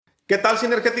¿Qué tal,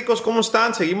 Sinergéticos? ¿Cómo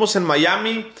están? Seguimos en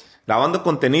Miami grabando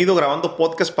contenido, grabando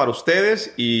podcast para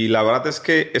ustedes y la verdad es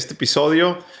que este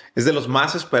episodio es de los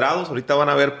más esperados. Ahorita van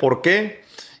a ver por qué.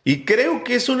 Y creo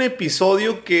que es un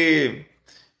episodio que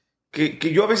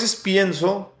yo a veces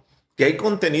pienso que hay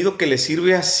contenido que le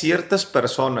sirve a ciertas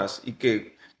personas y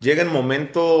que llega en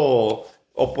momento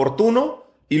oportuno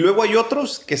y luego hay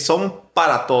otros que son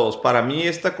para todos. Para mí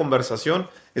esta conversación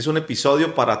es un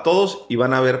episodio para todos y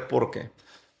van a ver por qué.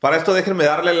 Para esto déjenme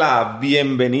darle la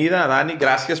bienvenida a Dani.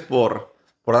 Gracias por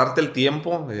darte el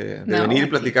tiempo de venir y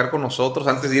platicar con nosotros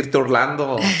antes de irte a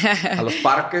Orlando a los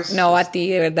parques. No, a ti,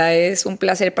 de verdad es un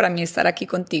placer para mí estar aquí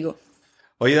contigo.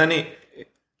 Oye, Dani,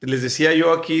 les decía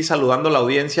yo aquí saludando a la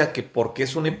audiencia que porque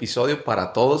es un episodio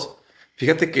para todos.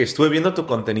 Fíjate que estuve viendo tu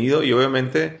contenido y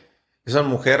obviamente es una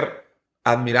mujer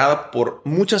admirada por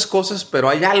muchas cosas, pero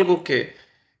hay algo que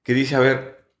dice, a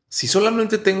ver, si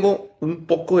solamente tengo un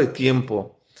poco de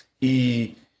tiempo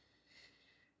y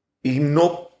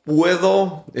no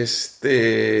puedo,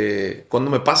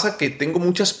 cuando me pasa que tengo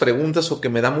muchas preguntas o que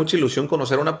me da mucha ilusión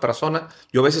conocer a una persona,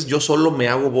 yo a veces yo solo me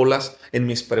hago bolas en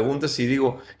mis preguntas y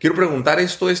digo, quiero preguntar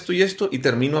esto, esto y esto, y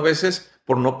termino a veces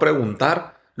por no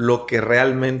preguntar lo que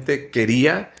realmente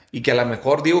quería y que a lo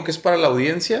mejor digo que es para la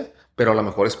audiencia, pero a lo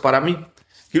mejor es para mí.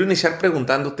 Quiero iniciar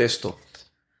preguntándote esto.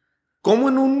 ¿Cómo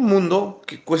en un mundo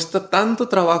que cuesta tanto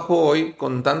trabajo hoy,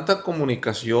 con tanta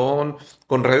comunicación,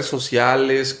 con redes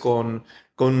sociales, con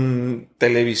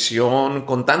televisión,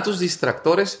 con tantos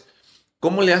distractores,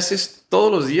 cómo le haces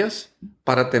todos los días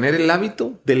para tener el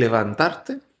hábito de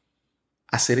levantarte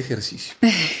a hacer ejercicio?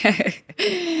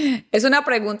 Es una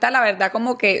pregunta, la verdad,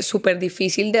 como que súper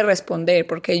difícil de responder,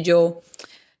 porque yo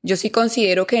sí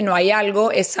considero que no hay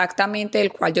algo exactamente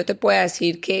del cual yo te pueda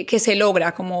decir que se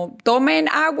logra, como tomen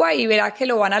agua y verá que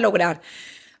lo van a lograr.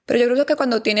 Pero yo creo que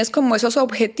cuando tienes como esos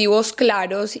objetivos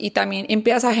claros y también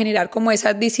empiezas a generar como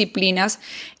esas disciplinas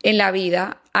en la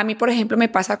vida, a mí, por ejemplo, me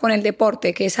pasa con el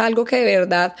deporte, que es algo que de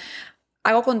verdad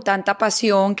hago con tanta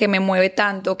pasión, que me mueve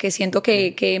tanto, que siento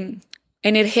que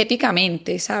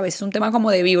energéticamente, ¿sabes? Es un tema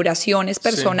como de vibraciones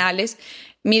personales.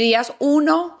 Sí. Mi día es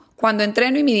uno cuando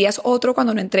entreno y mi día es otro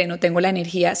cuando no entreno. Tengo la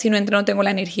energía, si no entreno tengo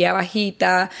la energía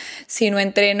bajita, si no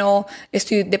entreno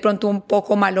estoy de pronto un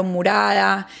poco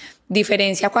malhumorada.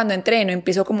 Diferencia cuando entreno,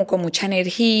 empiezo como con mucha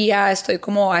energía, estoy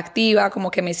como activa,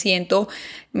 como que me siento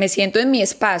en mi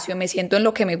espacio, me siento en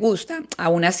lo que me gusta.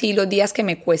 Aún así, los días que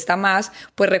me cuesta más,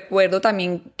 pues recuerdo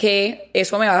también que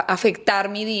eso me va a afectar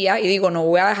mi día y digo, no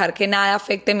voy a dejar que nada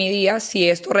afecte mi día si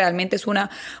esto realmente es una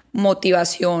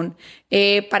motivación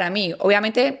para mí.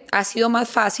 Obviamente ha sido más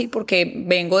fácil porque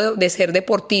vengo de ser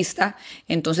deportista,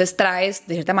 entonces traes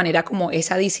de cierta manera como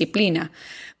esa disciplina.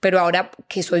 Pero ahora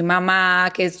que soy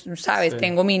mamá, que, ¿sabes? Sí.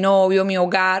 Tengo mi novio, mi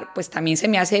hogar, pues también se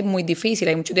me hace muy difícil.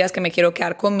 Hay muchos días que me quiero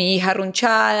quedar con mi hija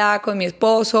arrunchada, con mi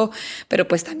esposo, pero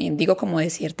pues también digo como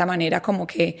de cierta manera como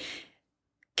que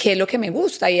qué es lo que me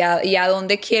gusta y a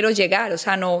dónde quiero llegar. O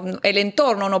sea, el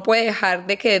entorno no puede dejar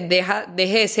de que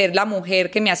deje de ser la mujer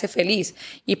que me hace feliz.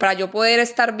 Y para yo poder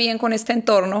estar bien con este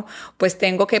entorno, pues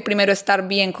tengo que primero estar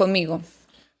bien conmigo.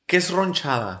 ¿Qué es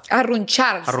ronchada?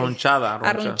 Arruncharse.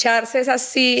 Arruncharse es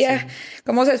así, sí.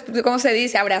 ¿Cómo se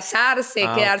dice? Abrazarse,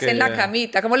 quedarse en la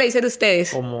camita. ¿Cómo le dicen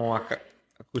ustedes? Como a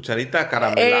cucharita,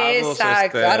 caramelados.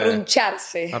 Exacto,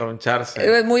 arruncharse.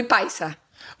 Arruncharse. Es muy paisa.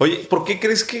 Oye, ¿por qué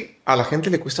crees que a la gente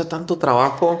le cuesta tanto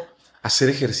trabajo hacer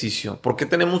ejercicio? ¿Por qué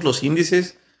tenemos los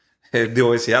índices de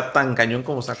obesidad tan cañón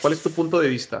como está? ¿Cuál es tu punto de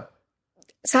vista?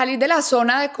 Salir de la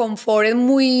zona de confort es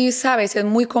muy, ¿sabes? Es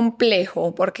muy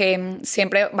complejo porque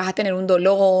siempre vas a tener un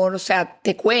dolor, o sea,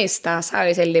 te cuesta,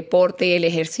 ¿sabes? El deporte, el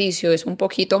ejercicio, es un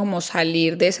poquito como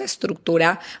salir de esa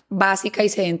estructura básica y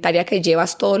sedentaria que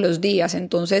llevas todos los días.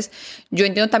 Entonces, yo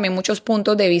entiendo también muchos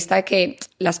puntos de vista de que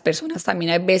las personas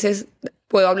también hay veces,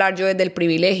 puedo hablar yo desde el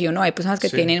privilegio, ¿no? Hay personas que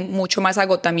tienen mucho más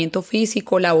agotamiento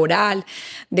físico, laboral,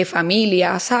 de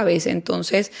familia, ¿sabes?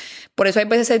 Entonces, por eso hay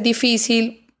veces es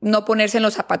difícil no ponerse en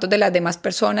los zapatos de las demás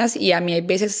personas y a mí hay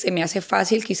veces se me hace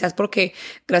fácil, quizás porque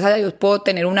gracias a Dios puedo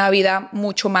tener una vida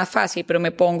mucho más fácil, pero me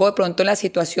pongo de pronto en la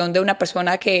situación de una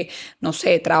persona que, no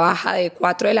sé, trabaja de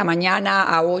 4 de la mañana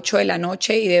a 8 de la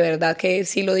noche y de verdad que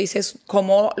si lo dices,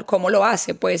 ¿cómo lo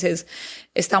hace? Pues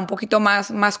está un poquito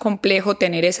más complejo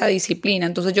tener esa disciplina.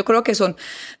 Entonces yo creo que son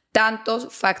tantos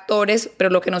factores, pero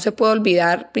lo que no se puede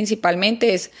olvidar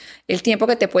principalmente es el tiempo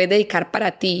que te puedes dedicar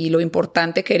para ti y lo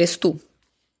importante que eres tú.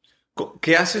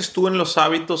 ¿Qué haces tú en los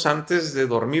hábitos antes de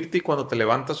dormirte y cuando te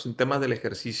levantas en temas del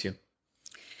ejercicio?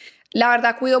 La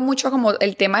verdad cuido mucho como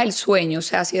el tema del sueño, o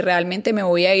sea, si realmente me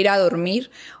voy a ir a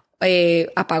dormir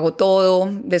apago todo,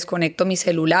 desconecto mi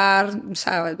celular, o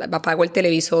sea, apago el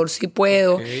televisor si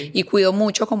puedo, y cuido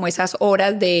mucho como esas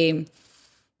horas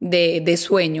de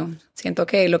sueño. Siento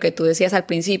que lo que tú decías al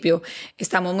principio,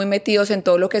 estamos muy metidos en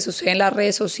todo lo que sucede en las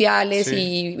redes sociales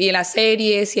y en las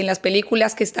series y en las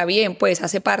películas, que está bien, pues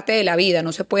hace parte de la vida,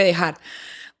 no se puede dejar.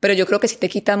 Pero yo creo que sí te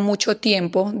quitan mucho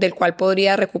tiempo del cual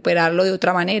podría recuperarlo de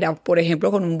otra manera, por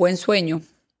ejemplo, con un buen sueño.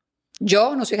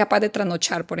 Yo no soy capaz de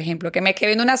trasnochar, por ejemplo, que me quede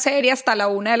viendo una serie hasta la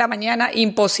 1 de la mañana,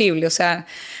 imposible, o sea,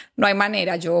 no hay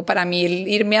manera. Para mí,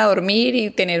 irme a dormir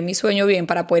y tener mi sueño bien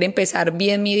para poder empezar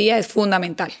bien mi día es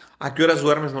fundamental. ¿A qué horas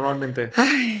duermes normalmente?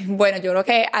 Ay, bueno, yo creo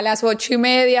que a las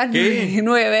 8:30, ¿Qué?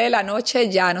 9 de la noche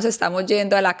ya nos estamos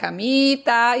yendo a la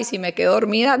camita, y si me quedo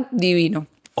dormida, divino.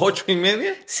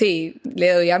 ¿8:30? Sí,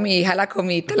 le doy a mi hija la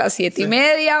comida a las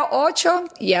 7:30, 8,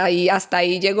 y ahí hasta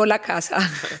ahí llegó la casa.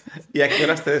 ¿Y a qué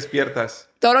horas te despiertas?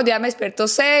 Todos los días me despierto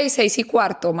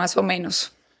 6:15, más o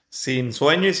menos. Sin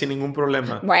sueño y sin ningún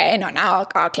problema. Bueno, no,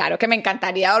 claro que me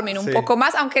encantaría dormir un poco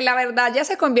más, aunque la verdad ya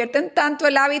se convierte en tanto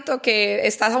el hábito que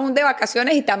estás aún de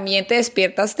vacaciones y también te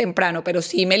despiertas temprano, pero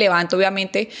sí me levanto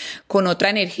obviamente con otra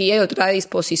energía y otra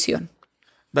disposición.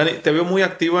 Dani, te veo muy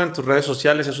activa en tus redes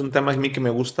sociales. Es un tema a mí que me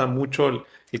gusta mucho,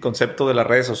 el concepto de las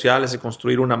redes sociales y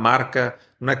construir una marca,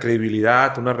 una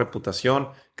credibilidad, una reputación.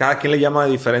 Cada quien le llama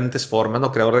de diferentes formas,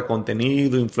 ¿no? Creador de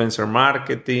contenido, influencer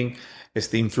marketing,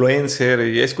 influencer.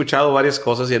 Y he escuchado varias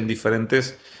cosas y en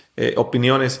diferentes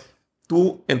opiniones.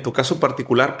 Tú, en tu caso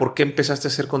particular, ¿por qué empezaste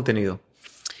a hacer contenido?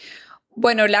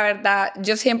 Bueno, la verdad,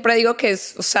 yo siempre digo que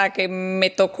que me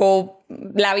tocó,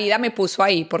 la vida me puso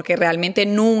ahí, porque realmente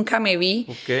nunca me vi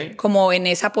como en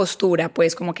esa postura,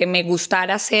 pues como que me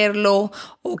gustara hacerlo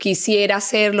o quisiera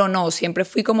hacerlo, no, siempre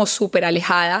fui como súper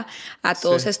alejada a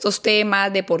todos estos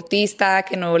temas, deportista,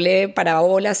 que no le paraba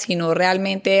bola, sino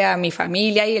realmente a mi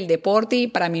familia y el deporte, y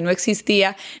para mí no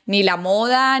existía ni la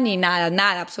moda ni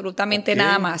nada, absolutamente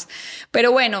nada más.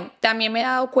 Pero bueno, también me he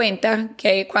dado cuenta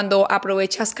que cuando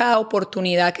aprovechas cada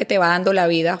oportunidad que te va dando la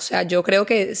vida, o sea, yo creo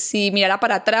que si mirara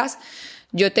para atrás,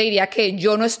 yo te diría que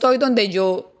yo no estoy donde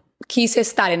yo quise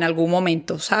estar en algún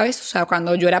momento, ¿sabes? O sea,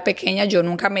 cuando yo era pequeña yo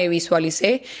nunca me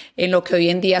visualicé en lo que hoy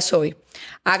en día soy.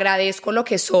 Agradezco lo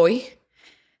que soy,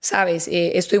 ¿sabes?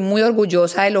 Estoy muy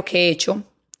orgullosa de lo que he hecho,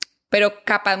 pero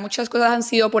capaz muchas cosas han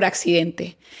sido por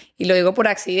accidente. Y lo digo por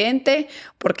accidente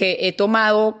porque he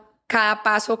tomado cada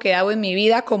paso que he dado en mi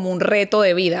vida como un reto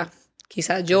de vida.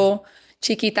 Quizás yo,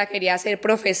 chiquita, quería ser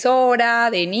profesora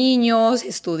de niños,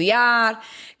 estudiar,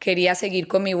 quería seguir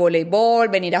con mi voleibol,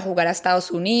 venir a jugar a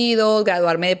Estados Unidos,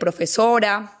 graduarme de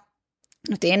profesora.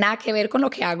 No tiene nada que ver con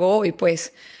lo que hago hoy,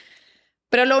 pues.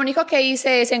 Pero lo único que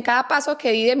hice es, en cada paso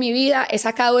que di de mi vida, he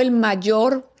sacado el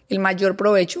mayor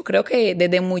provecho. Creo que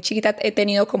desde muy chiquita he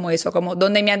tenido como eso, como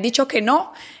donde me han dicho que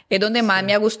no, es donde más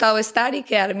me ha gustado estar y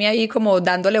quedarme ahí como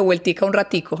dándole vueltica un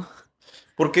ratico.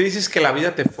 ¿Por qué dices que la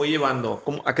vida te fue llevando?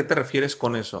 ¿A qué te refieres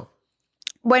con eso?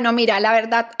 Bueno, mira, la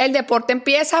verdad, el deporte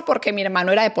empieza porque mi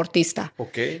hermano era deportista.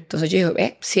 Entonces yo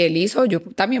dije, si él hizo, yo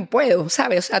también puedo,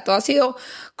 ¿sabes? O sea, todo ha sido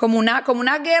como una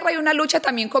guerra y una lucha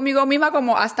también conmigo misma,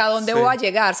 como hasta dónde voy a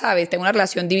llegar, ¿sabes? Tengo una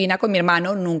relación divina con mi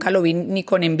hermano, nunca lo vi ni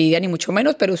con envidia, ni mucho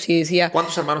menos, pero sí decía...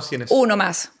 ¿Cuántos hermanos tienes? Uno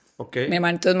más. Mi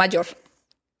hermanito es mayor.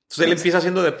 Entonces él empieza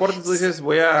haciendo deporte, tú dices,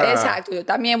 voy a... Exacto, yo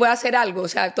también voy a hacer algo. O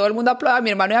sea, todo el mundo aplaude a mi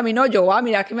hermano y a mí no. Yo voy a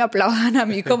mirar que me aplaudan a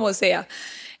mí como sea.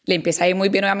 Le empieza a ir muy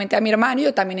bien obviamente a mi hermano y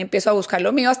yo también empiezo a buscar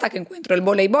lo mío hasta que encuentro el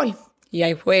voleibol. Y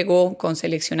ahí juego con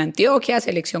Selección Antioquia,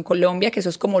 Selección Colombia, que eso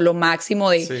es como lo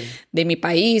máximo de mi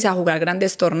país, a jugar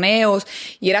grandes torneos.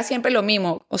 Y era siempre lo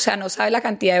mismo. O sea, no sabes la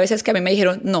cantidad de veces que a mí me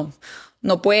dijeron,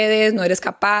 no puedes, no eres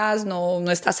capaz,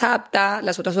 no estás apta,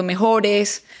 las otras son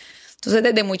mejores. Entonces,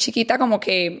 desde muy chiquita como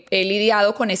que he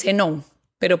lidiado con ese no.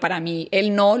 Pero para mí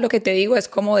el no, lo que te digo, es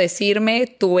como decirme,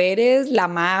 tú eres la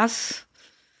más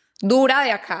dura de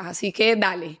acá, así que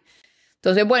dale.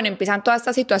 Entonces, bueno, empiezan todas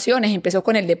estas situaciones. Empiezo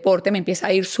con el deporte, me empieza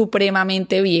a ir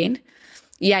supremamente bien.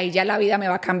 Y ahí ya la vida me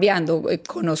va cambiando.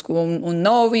 Conozco un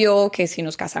novio, que si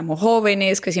nos casamos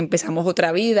jóvenes, que si empezamos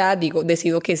otra vida,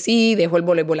 decido que sí, dejo el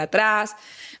voleibol atrás,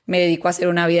 me dedico a hacer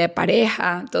una vida de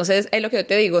pareja. Entonces, es lo que yo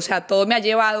te digo, o sea, todo me ha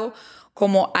llevado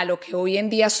como a lo que hoy en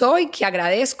día soy, que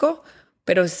agradezco,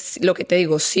 pero lo que te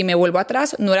digo, si me vuelvo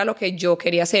atrás, no era lo que yo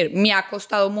quería hacer. Me ha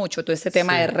costado mucho todo este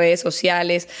tema de redes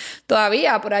sociales.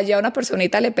 Todavía por allá una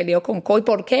personita le peleo con Coy,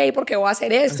 ¿por qué? ¿Y por qué voy a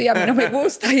hacer esto? Y a mí no me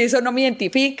gusta y eso no me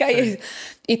identifica.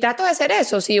 Y trato de hacer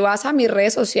eso. Si vas a mis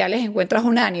redes sociales, encuentras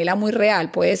una Daniela muy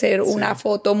real. Puede ser una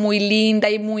foto muy linda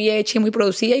y muy hecha y muy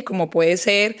producida, y como puede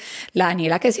ser la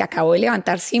Daniela que se acabó de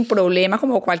levantar sin problema,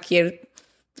 como cualquier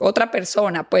otra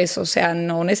persona, pues, o sea,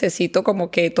 no necesito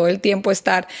como que todo el tiempo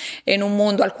estar en un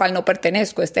mundo al cual no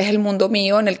pertenezco. Este es el mundo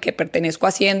mío en el que pertenezco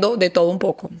haciendo de todo un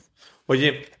poco.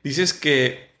 Oye, dices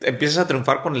que empiezas a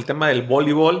triunfar con el tema del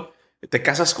voleibol. ¿Te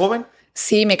casas joven?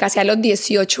 Sí, me casé a los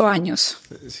 18 años.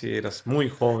 Sí, eras muy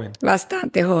joven.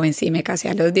 Bastante joven, sí, me casé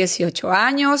a los 18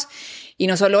 años. Y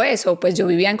no solo eso, pues yo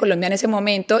vivía en Colombia en ese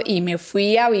momento y me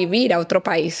fui a vivir a otro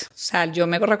país. O sea, yo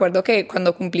me recuerdo que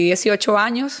cuando cumplí 18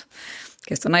 años,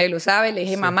 que esto nadie lo sabe, le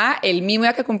dije, mamá, el mismo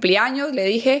día que cumplí años, le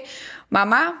dije,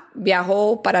 mamá,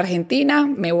 viajo para Argentina,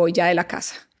 me voy ya de la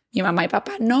casa. Mi mamá y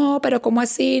papá, no, pero ¿cómo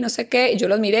así? No sé qué. Y yo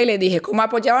los miré y les dije, ¿cómo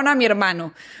apoyaban a mi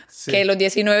hermano? Sí. Que a los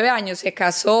 19 años se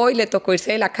casó y le tocó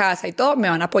irse de la casa y todo, me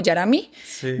van a apoyar a mí.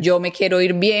 Sí. Yo me quiero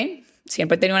ir bien.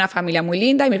 Siempre he tenido una familia muy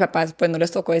linda y mis papás pues no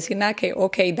les tocó decir nada que,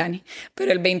 ok, Dani.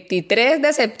 Pero el 23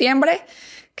 de septiembre,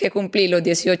 que cumplí los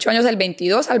 18 años, del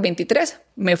 22 al 23,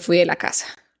 me fui de la casa.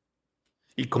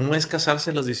 ¿Y cómo es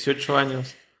casarse a los 18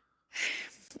 años?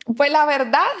 Pues la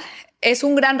verdad es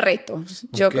un gran reto.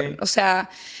 O sea,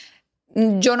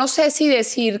 yo no sé si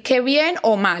decir que bien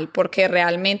o mal, porque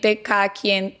realmente cada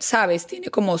quien, sabes, tiene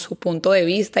como su punto de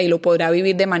vista y lo podrá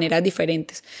vivir de maneras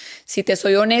diferentes. Si te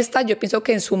soy honesta, yo pienso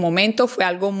que en su momento fue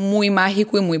algo muy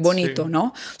mágico y muy bonito, ¿no?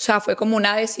 O sea, fue como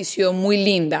una decisión muy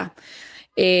linda.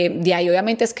 De ahí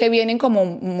obviamente es que vienen como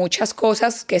muchas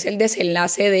cosas, que es el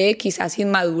desenlace de quizás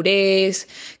inmadurez,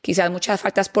 quizás muchas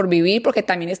faltas por vivir, porque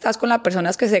también estás con las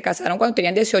personas que se casaron cuando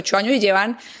tenían 18 años y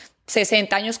llevan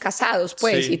 60 años casados,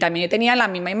 pues, y también tenían la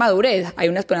misma inmadurez. Hay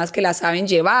unas personas que la saben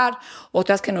llevar,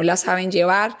 otras que no la saben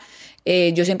llevar.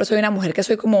 Yo siempre soy una mujer que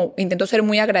intento ser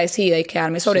muy agradecida y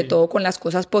quedarme sobre todo con las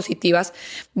cosas positivas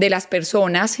de las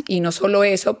personas, y no solo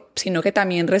eso, sino que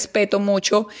también respeto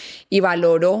mucho y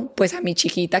valoro pues a mi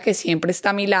chiquita que siempre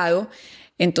está a mi lado.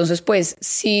 Entonces pues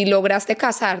si lograste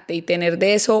casarte y tener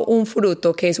de eso un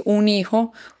fruto que es un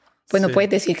hijo, pues no puedes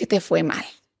decir que te fue mal,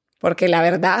 porque la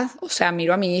verdad, o sea,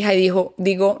 miro a mi hija y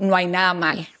digo, no hay nada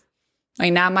mal. No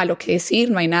hay nada malo que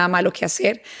decir, no hay nada malo que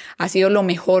hacer. Ha sido lo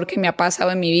mejor que me ha pasado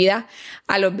en mi vida.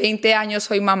 A los 20 años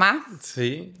soy mamá.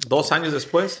 Sí, 2 años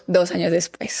después. 2 años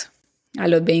después. A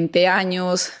los 20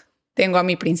 años tengo a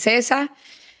mi princesa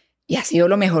y ha sido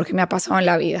lo mejor que me ha pasado en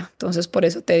la vida. Entonces, por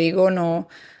eso te digo, no,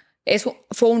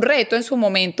 fue un reto en su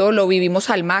momento, lo vivimos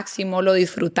al máximo, lo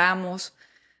disfrutamos,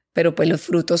 pero pues los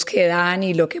frutos que dan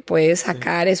y lo que puedes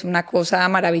sacar es una cosa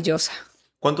maravillosa.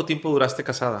 ¿Cuánto tiempo duraste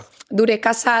casada? Duré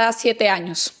casada 7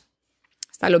 años,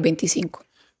 hasta los 25.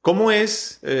 ¿Cómo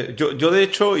es? Yo de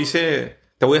hecho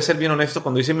te voy a ser bien honesto,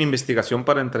 cuando hice mi investigación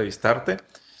para entrevistarte,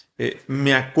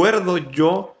 me acuerdo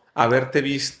yo haberte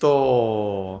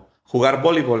visto jugar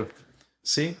voleibol,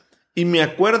 ¿sí? Y me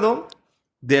acuerdo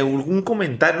de algún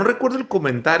comentario, no recuerdo el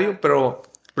comentario, pero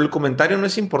el comentario no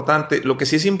es importante. Lo que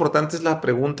sí es importante es la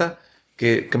pregunta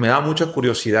que me daba mucha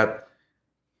curiosidad.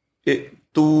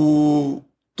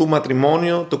 Tu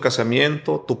matrimonio, tu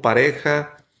casamiento, tu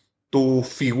pareja, tu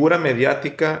figura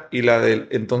mediática y la del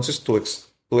entonces tu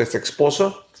ex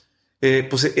esposo,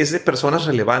 pues es de personas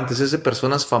relevantes, es de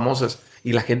personas famosas,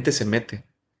 y la gente se mete,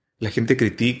 la gente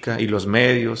critica, y los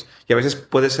medios, y a veces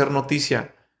puede ser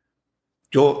noticia.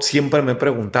 Yo siempre me he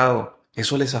preguntado,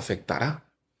 ¿eso les afectará?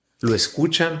 ¿Lo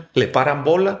escuchan? ¿Le paran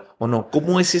bola o no?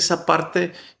 ¿Cómo es esa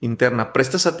parte interna?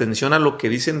 ¿Prestas atención a lo que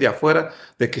dicen de afuera,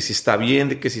 de que si está bien,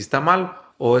 de que si está mal?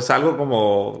 ¿O es algo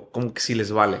como que sí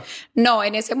les vale? No,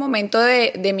 en ese momento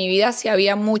de mi vida sí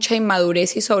había mucha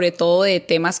inmadurez y sobre todo de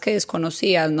temas que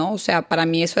desconocías, ¿no? O sea, para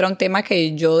mí eso era un tema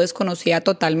que yo desconocía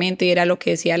totalmente y era lo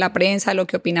que decía la prensa, lo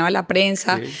que opinaba la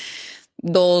prensa. Sí.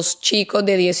 2 chicos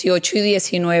de 18 y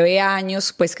 19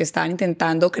 años, pues que estaban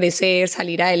intentando crecer,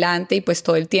 salir adelante, y pues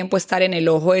todo el tiempo estar en el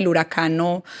ojo del huracán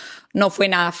no fue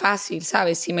nada fácil,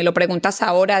 ¿sabes? Si me lo preguntas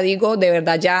ahora, digo, de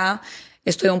verdad ya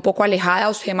estoy un poco alejada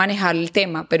o sé manejar el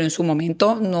tema, pero en su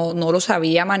momento no lo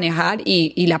sabía manejar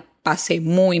y la pasé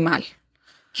muy mal.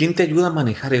 ¿Quién te ayuda a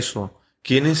manejar eso?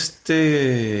 ¿Quién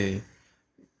te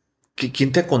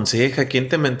aconseja? ¿Quién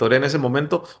te mentorea en ese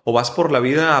momento? ¿O vas por la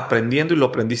vida aprendiendo y lo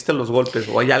aprendiste a los golpes?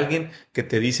 ¿O hay alguien que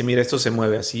te dice, mira, esto se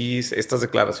mueve así, esta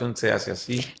declaración se hace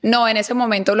así? No, en ese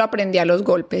momento lo aprendí a los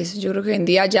golpes. Yo creo que hoy en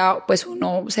día ya pues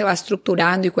uno se va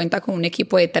estructurando y cuenta con un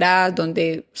equipo detrás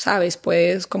donde, sabes,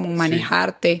 puedes como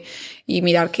manejarte y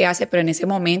mirar qué hace. Pero en ese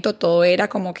momento todo era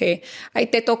como que, ay,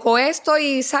 te tocó esto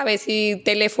y, sabes, y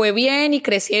te le fue bien y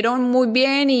crecieron muy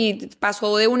bien y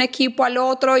pasó de un equipo al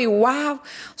otro y wow. O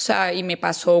sea, y me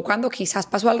pasó cuando quizás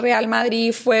pasó al Real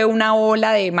Madrid, fue una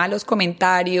ola de malos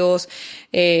comentarios,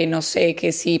 no sé,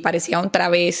 que si parecía un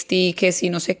travesti, que si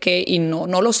no sé qué, y no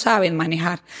lo saben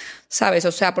manejar, ¿sabes?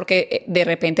 O sea, porque de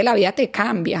repente la vida te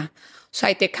cambia. O sea,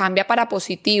 y te cambia para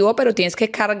positivo, pero tienes que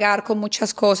cargar con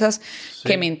muchas cosas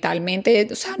que mentalmente,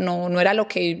 o sea, no era lo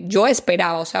que yo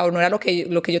esperaba, o sea, no era lo que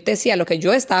yo te decía, lo que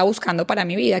yo estaba buscando para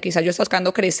mi vida. Quizás yo estaba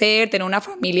buscando crecer, tener una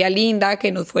familia linda,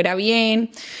 que nos fuera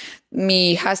bien,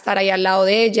 mi hija estar ahí al lado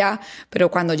de ella,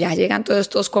 pero cuando ya llegan todos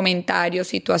estos comentarios,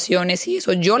 situaciones y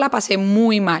eso, yo la pasé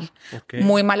muy mal,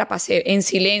 muy mal la pasé, en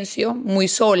silencio, muy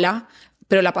sola,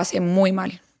 pero la pasé muy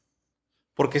mal.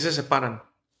 ¿Por qué se separan?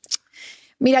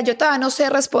 Mira, yo todavía no sé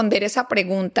responder esa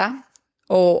pregunta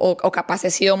o capaz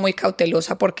he sido muy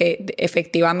cautelosa porque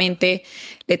efectivamente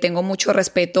le tengo mucho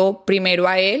respeto primero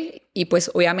a él y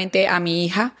pues obviamente a mi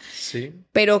hija,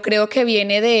 pero creo que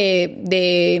viene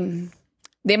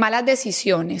de malas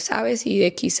decisiones, ¿sabes? Y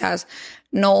de quizás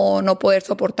no poder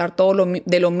soportar todo lo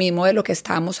mismo de lo que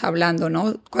estábamos hablando,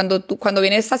 ¿no? Cuando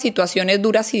vienen estas situaciones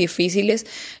duras y difíciles,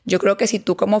 yo creo que si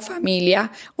tú como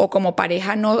familia o como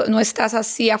pareja no estás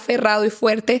así aferrado y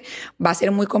fuerte, va a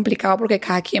ser muy complicado porque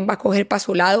cada quien va a coger para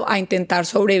su lado a intentar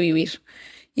sobrevivir.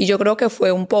 Y yo creo que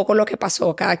fue un poco lo que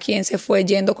pasó. Cada quien se fue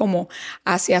yendo como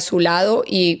hacia su lado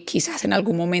y quizás en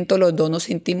algún momento los dos nos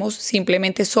sentimos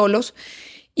simplemente solos.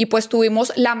 Y pues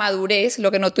tuvimos la madurez, lo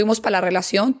que no tuvimos para la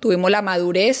relación, tuvimos la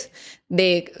madurez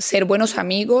de ser buenos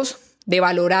amigos, de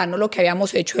valorarnos lo que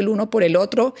habíamos hecho el uno por el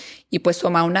otro y pues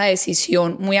tomar una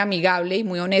decisión muy amigable y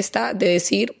muy honesta de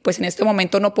decir, pues en este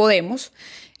momento no podemos.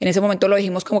 En ese momento lo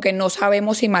dijimos como que no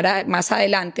sabemos si más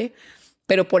adelante,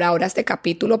 pero por ahora este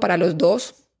capítulo para los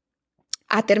dos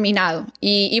ha terminado.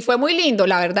 Y fue muy lindo,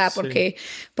 la verdad, porque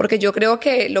yo creo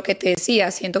que lo que te decía,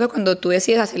 siento que cuando tú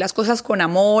decides hacer las cosas con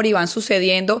amor y van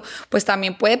sucediendo, pues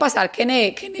también puede pasar que en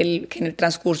el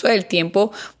transcurso del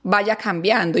tiempo vaya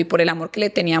cambiando y por el amor que le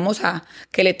tenemos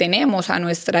a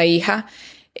nuestra hija,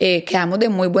 quedamos de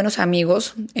muy buenos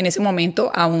amigos en ese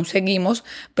momento, aún seguimos,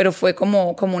 pero fue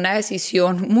como una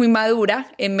decisión muy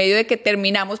madura en medio de que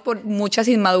terminamos por muchas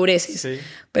inmadureces,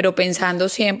 pero pensando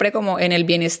siempre como en el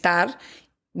bienestar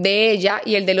de ella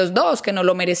y el de los dos, que nos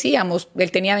lo merecíamos.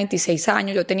 Él tenía 26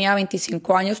 años, yo tenía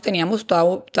 25 años, teníamos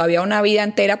todavía una vida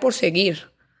entera por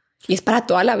seguir. Y es para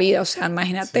toda la vida, o sea,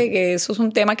 imagínate que eso es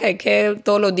un tema que hay que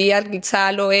todos los días,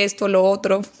 quizá lo esto, lo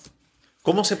otro.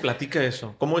 ¿Cómo se platica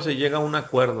eso? ¿Cómo se llega a un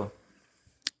acuerdo?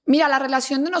 Mira, la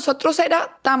relación de nosotros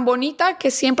era tan bonita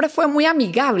que siempre fue muy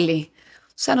amigable.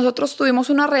 O sea, nosotros tuvimos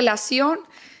una relación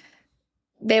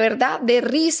de verdad, de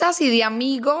risas y de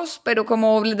amigos, pero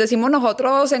como les decimos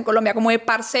nosotros en Colombia, como de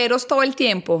parceros todo el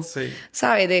tiempo,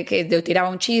 ¿sabes? De que yo tiraba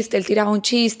un chiste, él tiraba un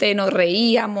chiste, nos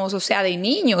reíamos, o sea, de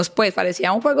niños, pues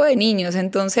parecía un juego de niños.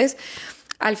 Entonces,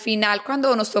 al final,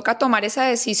 cuando nos toca tomar esa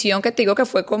decisión que te digo que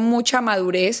fue con mucha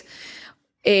madurez,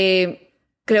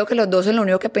 creo que los dos en lo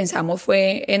único que pensamos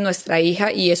fue en nuestra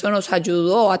hija y eso nos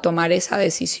ayudó a tomar esa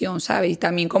decisión, ¿sabes? Y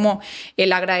también como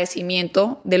el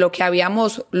agradecimiento de lo que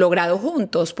habíamos logrado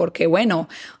juntos, porque bueno,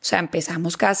 o sea,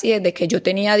 empezamos casi desde que yo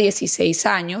tenía 16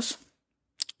 años,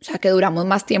 o sea, que duramos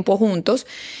más tiempo juntos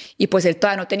y pues él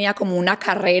todavía no tenía como una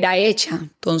carrera hecha.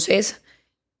 Entonces,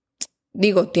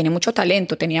 digo, tenía mucho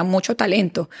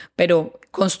talento, pero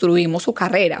construimos su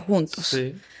carrera juntos.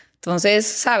 Sí. Entonces,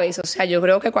 ¿sabes? O sea, yo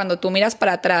creo que cuando tú miras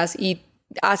para atrás y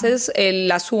haces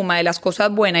la suma de las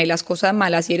cosas buenas y las cosas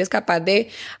malas y eres capaz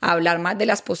de hablar más de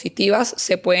las positivas,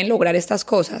 se pueden lograr estas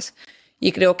cosas.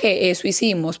 Y creo que eso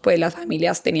hicimos, pues las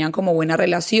familias tenían como buena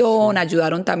relación,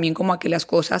 ayudaron también como a que las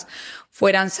cosas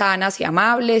fueran sanas y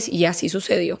amables y así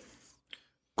sucedió.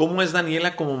 ¿Cómo es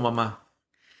Daniela como mamá?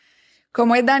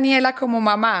 ¿Cómo es Daniela como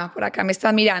mamá? Por acá me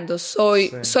están mirando.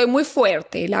 Soy muy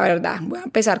fuerte, la verdad. Voy a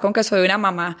empezar con que soy una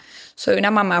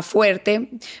mamá fuerte.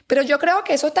 Pero yo creo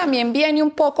que eso también viene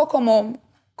un poco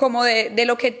como de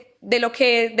lo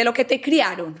que te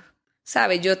criaron.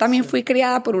 ¿Sabes? Yo también fui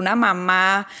criada por una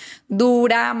mamá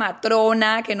dura,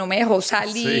 matrona, que no me dejó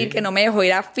salir, que no me dejó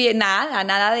ir a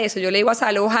nada de eso. Yo le digo a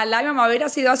Salo, ojalá mi mamá hubiera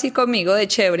sido así conmigo, de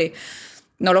chévere.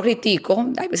 No lo critico,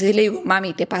 a veces le digo,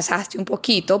 mami, te pasaste un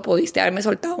poquito, pudiste haberme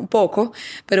soltado un poco,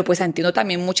 pero pues entiendo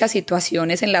también muchas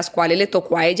situaciones en las cuales le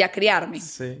tocó a ella criarme.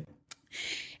 Sí.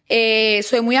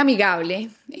 Soy muy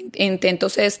amigable, intento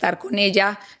estar con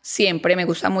ella siempre, me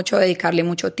gusta mucho dedicarle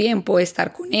mucho tiempo,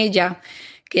 estar con ella,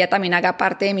 que ella también haga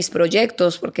parte de mis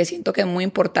proyectos, porque siento que es muy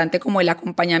importante como el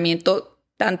acompañamiento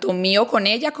tanto mío con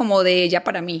ella como de ella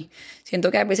para mí. Siento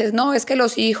que a veces no, es que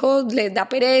los hijos les da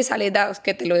pereza,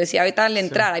 que te lo decía ahorita al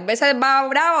entrar. Hay veces va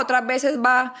brava, otras veces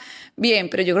va bien,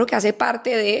 pero yo creo que hace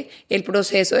parte de el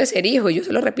proceso de ser hijo. Y yo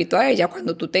se lo repito a ella,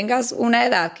 cuando tú tengas una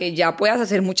edad que ya puedas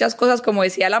hacer muchas cosas, como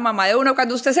decía la mamá de uno,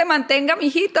 cuando usted se mantenga,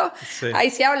 mijito, Sí. ahí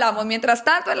sí hablamos. Mientras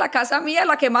tanto, en la casa mía,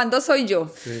 la que mando soy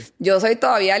yo. Sí. Yo soy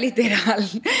todavía literal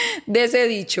de ese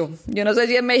dicho. Yo no sé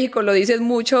si en México lo dicen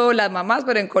mucho las mamás,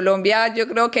 pero en Colombia yo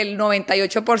creo que el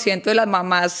 98% de las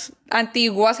mamás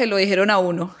antiguas se lo dijeron a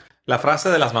uno. La frase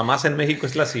de las mamás en México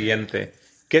es la siguiente.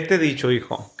 ¿Qué te he dicho,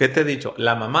 hijo? ¿Qué te he dicho?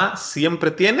 La mamá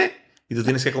siempre tiene, y tú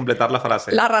tienes que completar la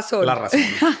frase. La razón. La razón.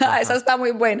 Esa está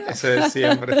muy buena. Eso es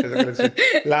siempre.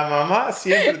 La mamá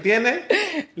siempre tiene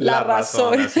La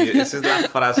razón. Así, esa es la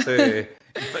frase.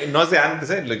 No es de antes,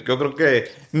 ¿eh? Yo creo que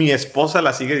mi esposa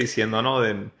la sigue diciendo, ¿no?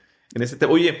 En ese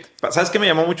tema. Oye, ¿sabes qué me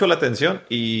llamó mucho la atención?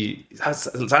 Y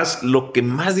 ¿sabes? Lo que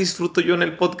más disfruto yo en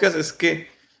el podcast es que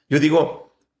yo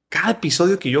digo, cada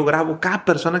episodio que yo grabo, cada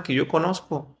persona que yo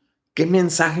conozco, ¿qué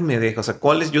mensaje me deja? O sea,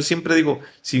 ¿cuál es? Yo siempre digo,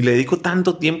 si le dedico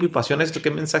tanto tiempo y pasión a esto,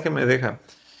 ¿qué mensaje me deja?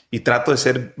 Y trato de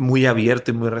ser muy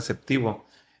abierto y muy receptivo.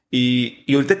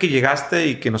 Y ahorita que llegaste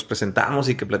y que nos presentamos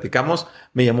y que platicamos,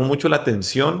 me llamó mucho la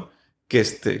atención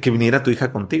que viniera tu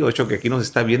hija contigo. De hecho, que aquí nos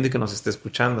está viendo y que nos esté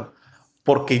escuchando.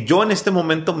 Porque yo en este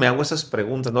momento me hago esas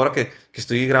preguntas, ¿no? Ahora que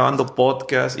estoy grabando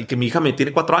podcast y que mi hija me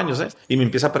tiene 4 años, ¿eh? Y me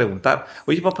empieza a preguntar,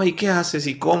 oye, papá, ¿y qué haces?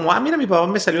 ¿Y cómo? Ah, mira, mi papá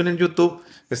me salió en el YouTube.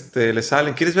 Le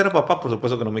salen, ¿quieres ver a papá? Por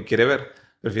supuesto que no me quiere ver.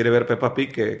 Prefiere ver Peppa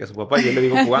Pig que a su papá. Y yo le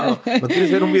digo jugando, ¿no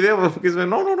quieres ver un video?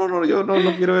 No, yo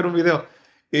no quiero ver un video.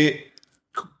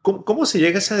 ¿Cómo se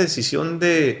llega a esa decisión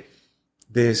de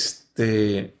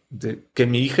que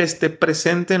mi hija esté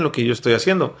presente en lo que yo estoy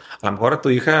haciendo? A lo mejor a tu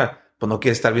hija pues no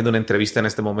quiere estar viendo una entrevista en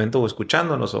este momento o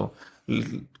escuchándonos.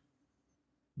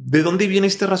 ¿De dónde viene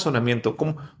este razonamiento?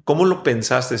 ¿Cómo lo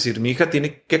pensaste? Es decir, mi hija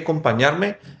tiene que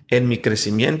acompañarme en mi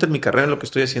crecimiento, en mi carrera, en lo que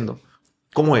estoy haciendo.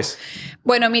 ¿Cómo es?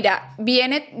 Bueno, mira,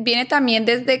 viene también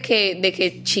desde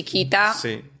que chiquita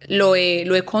Sí. lo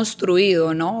he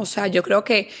construido, ¿no? O sea, yo creo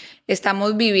que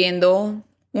estamos viviendo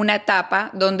una etapa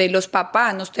donde los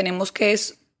papás nos tenemos que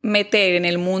meter en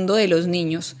el mundo de los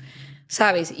niños,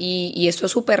 ¿sabes? Y esto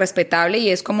es súper respetable y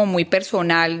es como muy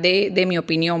personal de mi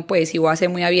opinión, pues, y voy a ser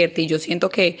muy abierta. Y yo siento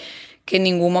que en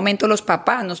ningún momento los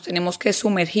papás nos tenemos que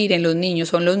sumergir en los niños.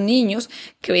 Son los niños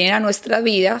que vienen a nuestras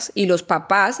vidas y los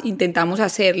papás intentamos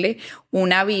hacerle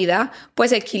una vida,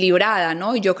 pues, equilibrada,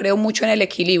 ¿no? Y yo creo mucho en el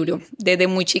equilibrio. Desde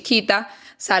muy chiquita,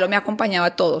 Salo me acompañaba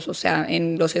a todos, o sea,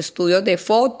 en los estudios de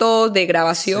fotos, de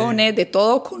grabaciones, sí, de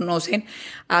todo, conocen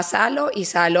a Salo y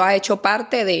Salo ha hecho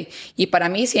parte de, y para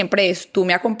mí siempre es, tú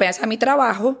me acompañas a mi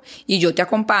trabajo y yo te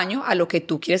acompaño a lo que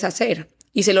tú quieres hacer.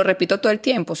 Y se lo repito todo el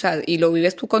tiempo, o sea, y lo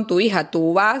vives tú con tu hija.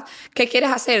 Tú vas, ¿qué quieres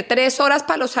hacer? 3 horas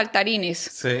para los saltarines.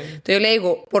 Sí. Entonces yo le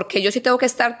digo, ¿por qué yo sí tengo que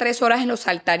estar 3 horas en los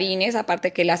saltarines?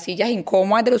 Aparte que las sillas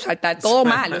incómodas de los saltarines, todo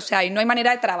mal. O sea, ahí no hay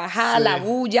manera de trabajar, sí, la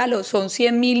bulla, son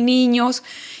 100,000 niños.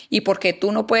 ¿Y por qué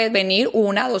tú no puedes venir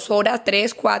 1, 2 horas,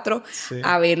 3, 4 sí,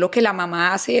 a ver lo que la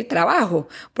mamá hace del trabajo?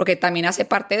 Porque también hace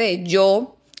parte de,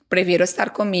 yo prefiero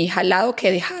estar con mi hija al lado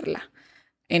que dejarla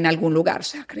en algún lugar. O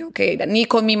sea, creo que ni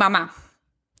con mi mamá.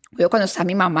 Yo cuando está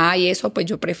mi mamá y eso, pues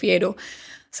yo prefiero,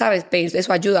 ¿sabes?, pedirle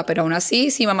su ayuda. Pero aún así,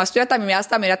 si mamá estuviera también,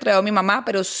 hasta me hubiera traído a mi mamá,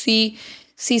 pero sí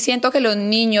siento que los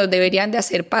niños deberían de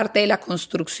hacer parte de la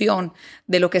construcción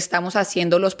de lo que estamos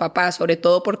haciendo los papás, sobre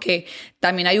todo porque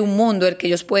también hay un mundo en el que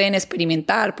ellos pueden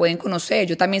experimentar, pueden conocer.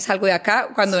 Yo también salgo de acá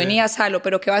cuando sí, venía Salo,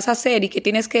 pero ¿qué vas a hacer? ¿Y qué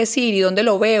tienes que decir? ¿Y dónde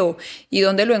lo veo? ¿Y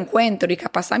dónde lo encuentro? Y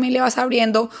capaz también le vas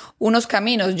abriendo unos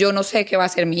caminos. Yo no sé qué va a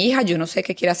hacer mi hija, yo no sé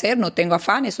qué quiere hacer, no tengo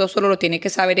afán, eso solo lo tiene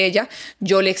que saber ella.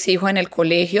 Yo le exijo en el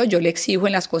colegio, yo le exijo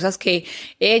en las cosas que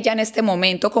ella en este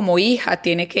momento como hija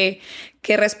tiene que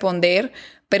responder,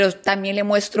 pero también le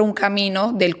muestro un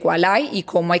camino del cual hay y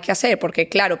cómo hay que hacer, porque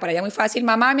claro, para ella es muy fácil,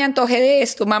 mamá me antojé de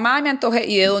esto, mamá me antojé,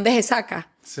 ¿y de dónde se saca?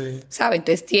 Sí. ¿Sabe?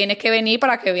 Entonces tiene que venir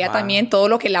para que vea también todo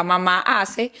lo que la mamá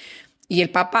hace y el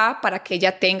papá para que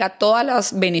ella tenga todos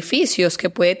los beneficios que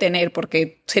puede tener,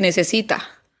 porque se necesita.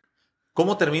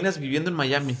 ¿Cómo terminas viviendo en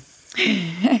Miami?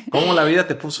 ¿Cómo la vida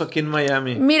te puso aquí en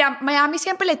Miami? Mira, Miami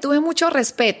siempre le tuve mucho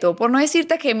respeto, por no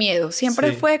decirte que miedo. Siempre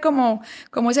sí, fue como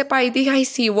ese país, dije, ay,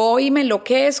 si voy y me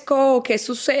enloquezco, ¿qué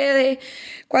sucede?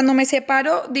 Cuando me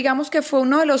separo, digamos que fue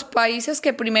uno de los países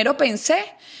que primero pensé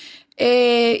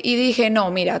y dije, no,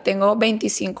 mira, tengo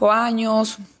 25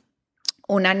 años,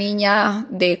 una niña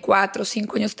de 4 o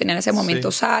 5 años tenía en ese momento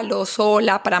sí, Salo,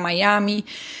 sola, para Miami.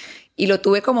 Y lo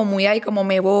tuve como muy ahí, como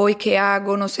me voy, ¿qué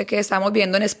hago? No sé qué, estamos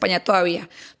viendo en España todavía.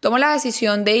 Tomo la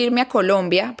decisión de irme a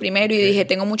Colombia primero y dije,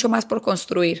 tengo mucho más por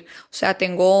construir. O sea,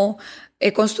 tengo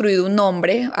he construido un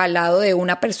nombre al lado de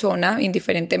una persona,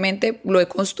 indiferentemente, lo he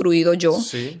construido yo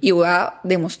y voy a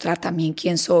demostrar también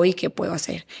quién soy y qué puedo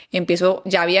hacer.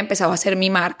 Ya había empezado a hacer mi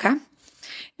marca,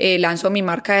 lanzo mi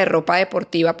marca de ropa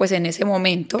deportiva pues en ese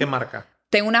momento. ¿Qué marca?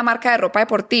 Tengo una marca de ropa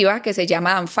deportiva que se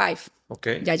llama Dan5.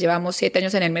 Okay. Ya llevamos 7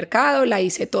 años en el mercado, la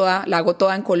hago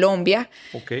toda en Colombia.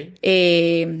 Okay.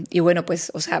 Y bueno,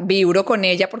 pues, o sea, vibro con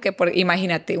ella porque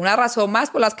imagínate, una razón más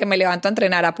por las que me levanto a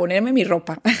entrenar, a ponerme mi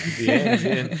ropa. Bien,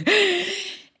 bien.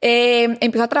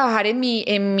 Empiezo a trabajar en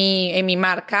mi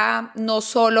marca, no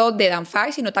solo de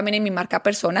Dan5, sino también en mi marca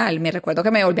personal. Me recuerdo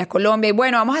que me volví a Colombia y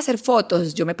bueno, vamos a hacer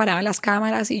fotos. Yo me paraba en las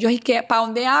cámaras y yo, ¿para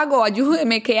dónde hago?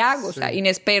 Ayúdeme, ¿qué hago? O sea,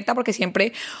 inexperta porque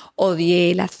siempre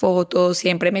odié las fotos,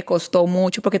 siempre me costó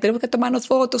mucho porque tenemos que tomarnos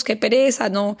fotos, qué pereza,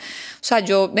 ¿no? O sea,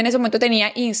 yo en ese momento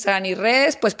tenía Instagram y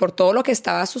redes, pues por todo lo que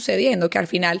estaba sucediendo, que al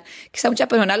final quizá muchas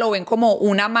personas lo ven como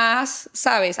una más,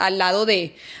 ¿sabes? Al lado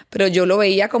de, pero yo lo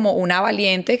veía como una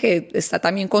valiente que está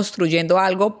también construyendo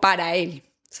algo para él,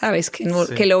 ¿sabes? Que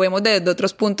lo vemos desde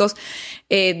otros puntos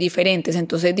diferentes.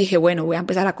 Entonces dije, bueno, voy a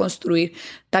empezar a construir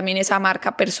también esa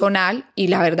marca personal y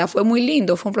la verdad fue muy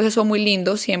lindo, fue un proceso muy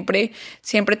lindo. Siempre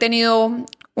he tenido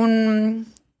un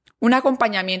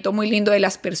acompañamiento muy lindo de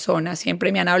las personas.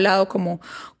 Siempre me han hablado como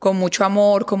con mucho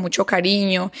amor, con mucho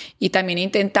cariño y también he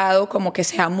intentado como que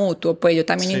sea mutuo. Pues yo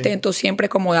también intento siempre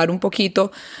como dar un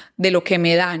poquito de lo que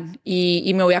me dan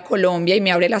y me voy a Colombia y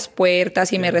me abre las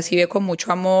puertas y me recibe con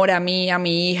mucho amor a mí, a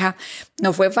mi hija.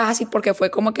 No fue fácil porque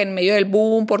fue como que en medio del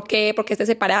boom, ¿por qué? ¿Por qué te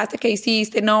separaste? ¿Qué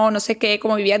hiciste? No sé qué,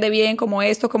 cómo vivías de bien, como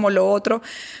esto, como lo otro.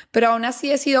 Pero aún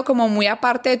así he sido como muy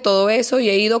aparte de todo eso y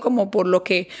he ido como por lo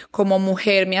que como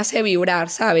mujer me hace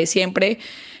vibrar, ¿sabes? Siempre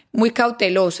muy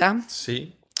cautelosa.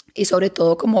 Sí. Y sobre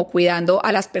todo como cuidando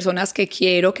a las personas que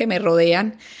quiero, que me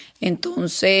rodean.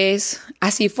 Entonces,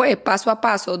 así fue, paso a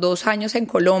paso, 2 años en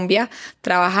Colombia,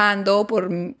 trabajando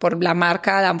por la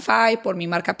marca Dan5, por mi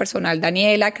marca personal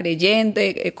Daniela, creciendo.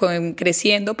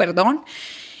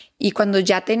 Y cuando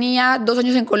ya tenía 2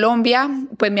 años en Colombia,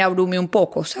 pues me abrumé un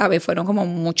poco, ¿sabes? Fueron como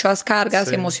muchas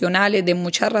cargas emocionales de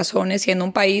muchas razones, siendo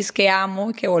un país que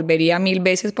amo y que volvería 1000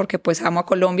 veces porque pues amo a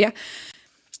Colombia.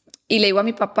 Y le digo a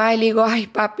mi papá, y le digo, ay,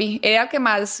 papi, era el que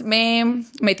más me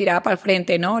tiraba para el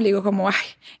frente, ¿no? Le digo como, ay,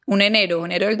 enero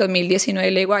del 2019,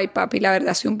 le digo, ay, papi, la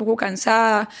verdad estoy un poco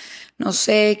cansada, no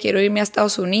sé, quiero irme a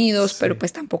Estados Unidos, pero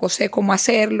pues tampoco sé cómo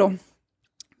hacerlo.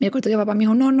 Me acuerdo que mi papá me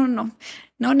dijo,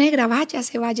 no, negra,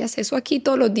 váyase, eso aquí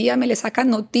todos los días me le sacan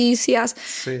noticias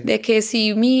de que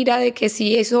si mira, de que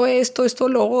si eso, esto,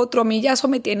 lo otro, a mí ya eso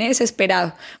me tiene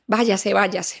desesperado. Váyase,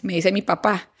 me dice mi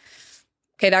papá.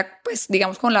 Que era, pues,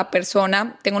 digamos, con la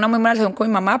persona, tengo una muy buena relación con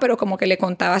mi mamá, pero como que le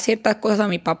contaba ciertas cosas a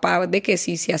mi papá de que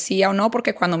si se hacía o no,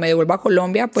 porque cuando me devuelvo a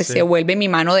Colombia, pues se vuelve mi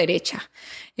mano derecha,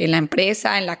 en la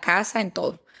empresa, en la casa, en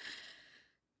todo.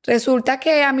 Resulta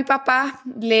que a mi papá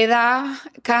le da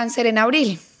cáncer en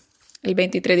abril, el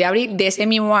 23 de abril de ese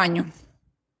mismo año.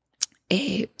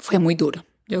 Fue muy duro.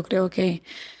 Yo creo que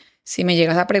si me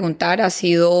llegas a preguntar, ha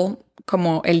sido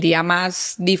como el día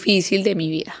más difícil de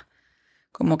mi vida.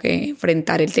 Como que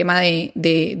enfrentar el tema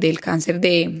del cáncer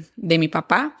de mi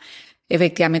papá.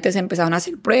 Efectivamente se empezaron a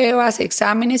hacer pruebas,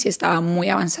 exámenes y estaba muy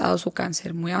avanzado su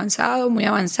cáncer, muy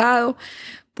avanzado.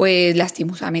 Pues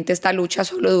lastimosamente esta lucha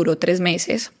solo duró 3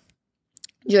 meses.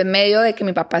 Yo en medio de que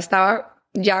mi papá estaba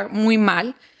ya muy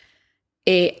mal,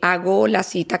 hago la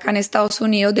cita acá en Estados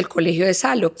Unidos del colegio de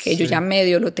Salo, que yo ya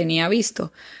medio lo tenía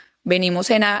visto. Venimos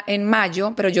en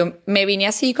mayo, pero yo me vine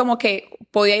así como que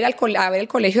podía ir a ver el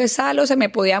colegio de Salo, se me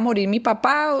podía morir mi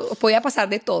papá, o podía pasar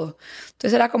de todo.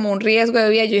 Entonces era como un riesgo de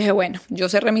vida. Yo dije, bueno, yo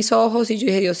cerré mis ojos y yo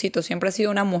dije, Diosito, siempre he sido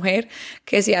una mujer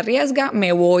que se arriesga,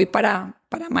 me voy para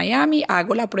Miami,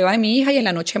 hago la prueba de mi hija y en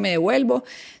la noche me devuelvo.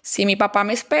 Si mi papá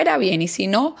me espera, bien, y si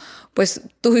no, pues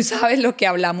tú sabes lo que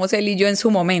hablamos él y yo en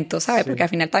su momento, ¿sabes? Porque al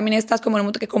final también estás como en un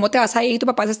momento que cómo te vas a ir, tu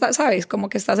papá está, ¿sabes? Como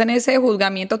que estás en ese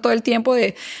juzgamiento todo el tiempo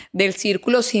del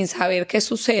círculo sin saber qué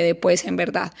sucede, pues en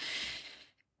verdad.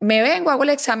 Me vengo, hago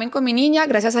el examen con mi niña,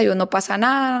 gracias a Dios no pasa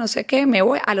nada, no sé qué, me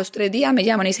voy. A los 3 días me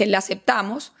llaman y dicen, la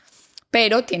aceptamos,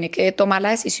 pero tiene que tomar la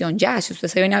decisión ya, si usted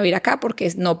se viene a vivir acá,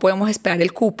 porque no podemos esperar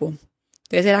el cupo.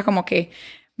 Entonces era como que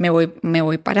me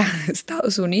voy para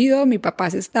Estados Unidos, mi papá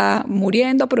se está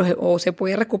muriendo, pero o se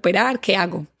puede recuperar, ¿qué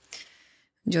hago?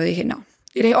 Yo dije, no.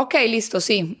 Y dije, ok, listo,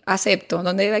 sí, acepto.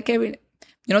 ¿Dónde hay que vivir?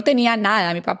 Yo no tenía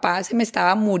nada, mi papá se me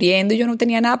estaba muriendo y yo no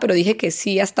tenía nada, pero dije que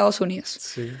sí a Estados Unidos.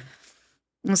 Sí.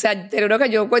 O sea, te juro que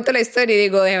yo cuento la historia y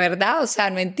digo, de verdad, o sea,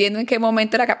 no entiendo en qué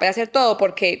momento era capaz de hacer todo,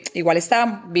 porque igual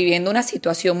estaba viviendo una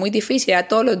situación muy difícil. Era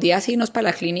todos los días irnos para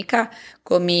la clínica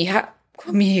con mi hija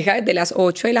con mi hija desde las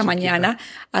 8 de la mañana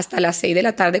hasta las 6 de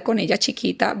la tarde con ella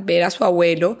chiquita, ver a su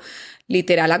abuelo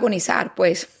literal agonizar,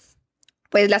 pues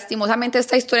lastimosamente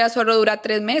esta historia solo dura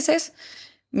 3 meses.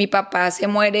 Mi papá se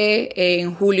muere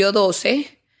en julio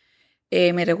 12.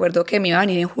 Me recuerdo que me iba a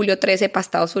venir en julio 13 para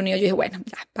Estados Unidos. Yo dije, bueno,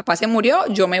 ya, papá se murió,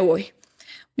 yo me voy.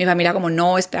 Mi familia como,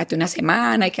 no, espérate una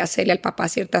semana, hay que hacerle al papá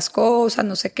ciertas cosas,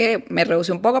 no sé qué. Me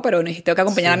reduce un poco, pero bueno, dije, tengo que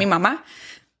acompañar a mi mamá.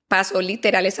 Pasó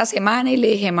literal esa semana y le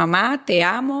dije, mamá, te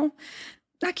amo,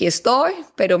 aquí estoy,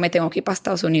 pero me tengo que ir para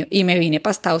Estados Unidos. Y me vine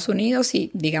para Estados Unidos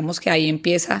y digamos que ahí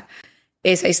empieza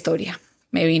esa historia.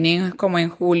 Me vine como en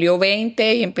julio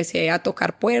 20 y empecé a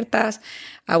tocar puertas,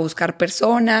 a buscar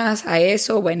personas, a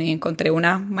eso. Bueno, y encontré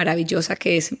una maravillosa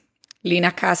que es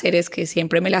Lina Cáceres, que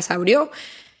siempre me las abrió.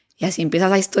 Y así empieza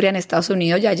la historia en Estados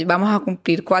Unidos. Ya vamos a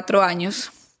cumplir 4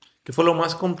 años. ¿Qué fue lo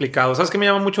más complicado? ¿Sabes qué me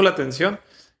llama mucho la atención?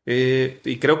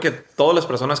 Y creo que todas las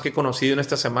personas que he conocido en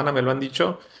esta semana me lo han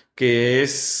dicho, que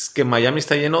es que Miami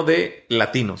está lleno de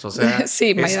latinos. O sea,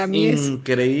 sí, Miami es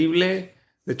increíble.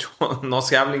 De hecho, no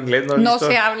se habla inglés. No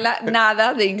se habla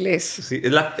nada de inglés. Sí,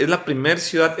 es la primera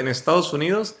ciudad en Estados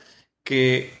Unidos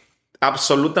que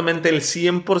absolutamente el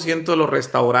 100% de los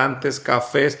restaurantes,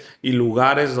 cafés y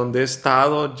lugares donde he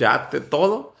estado,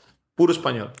 todo, puro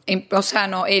español. O sea,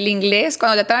 no, el inglés,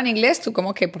 cuando ya te hablan inglés, tú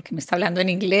como que, ¿por qué me está hablando en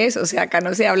inglés? O sea, acá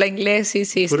no se habla inglés,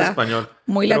 sí, Puro está español.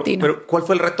 Muy latino. Pero, ¿cuál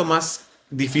fue el reto más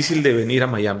difícil de venir a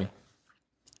Miami?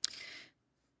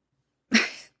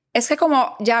 Es que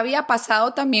como ya había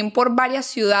pasado también por varias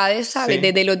ciudades, ¿sabes? Sí.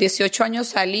 Desde los 18 años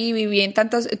salí, viví en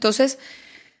tantas, entonces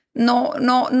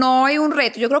no hay un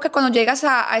reto. Yo creo que cuando llegas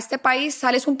a este país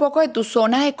sales un poco de tu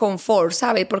zona de confort,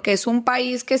 ¿sabes? Porque es un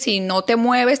país que si no te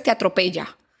mueves te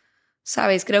atropella,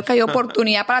 ¿sabes? Creo que hay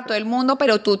oportunidad para todo el mundo,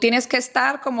 pero tú tienes que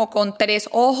estar como con 3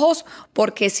 ojos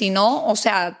porque si no, o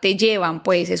sea, te llevan,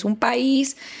 pues es un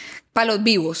país para los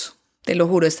vivos. Te lo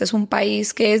juro, este es un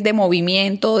país que es de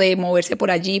movimiento, de moverse por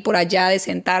allí, por allá, de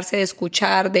sentarse, de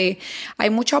escuchar, hay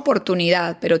mucha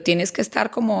oportunidad, pero tienes que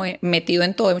estar como metido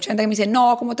en todo. Hay mucha gente que me dice,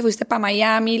 no, ¿cómo te fuiste para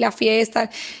Miami, la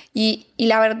fiesta? Y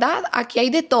la verdad, aquí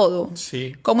hay de todo,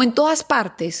 sí, como en todas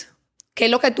partes. ¿Qué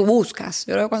es lo que tú buscas?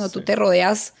 Yo creo que cuando tú te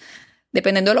rodeas,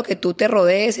 dependiendo de lo que tú te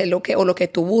rodees, o lo que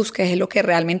tú busques, es lo que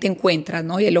realmente encuentras,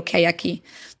 ¿no? Y es lo que hay aquí.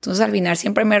 Entonces, al final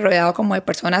siempre me he rodeado como de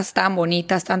personas tan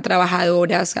bonitas, tan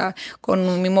trabajadoras, con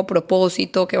un mismo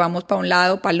propósito, que vamos para un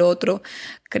lado, para el otro,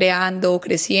 creando,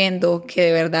 creciendo, que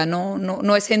de verdad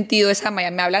no he sentido esa... Me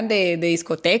hablan de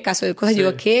discotecas o de cosas. Sí. Yo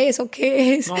digo, ¿qué es o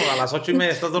qué es? No, a las 8:30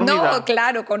 estás dormida. No,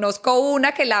 claro, conozco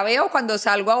una que la veo cuando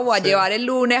salgo o a llevar el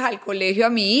lunes al colegio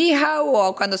a mi hija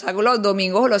o cuando salgo los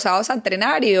domingos o los sábados a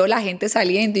entrenar y veo la gente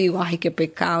saliendo y digo, ay, qué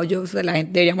pecado, la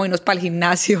gente deberíamos irnos para el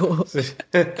gimnasio. Sí.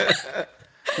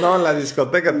 No, en la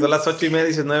discoteca, tú a las 8:30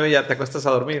 dices 9 ya te acuestas a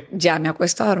dormir. Ya me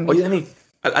acuesto a dormir. Oye, Dani,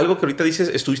 algo que ahorita dices,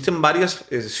 estuviste en varias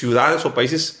ciudades o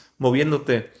países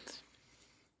moviéndote.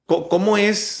 ¿Cómo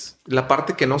es la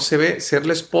parte que no se ve ser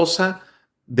la esposa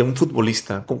de un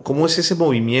futbolista? ¿Cómo es ese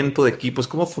movimiento de equipos?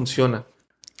 ¿Cómo funciona?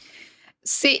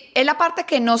 Sí, es la parte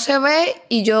que no se ve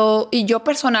y yo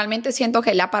personalmente siento que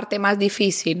es la parte más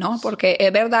difícil, ¿no? Porque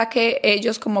es verdad que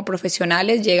ellos como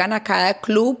profesionales llegan a cada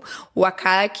club o a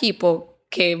cada equipo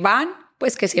que van,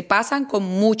 pues que se pasan con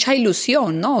mucha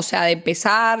ilusión, ¿no? O sea, de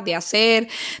empezar, de hacer,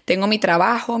 tengo mi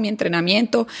trabajo, mi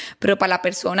entrenamiento, pero para la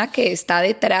persona que está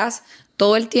detrás,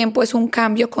 todo el tiempo es un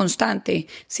cambio constante.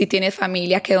 Si tienes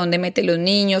familia, que dónde mete los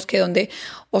niños, que dónde...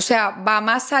 O sea, va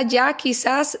más allá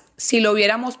quizás si lo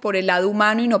viéramos por el lado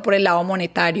humano y no por el lado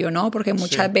monetario, ¿no? Porque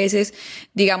muchas veces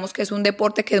digamos que es un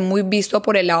deporte que es muy visto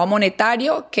por el lado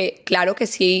monetario, que claro que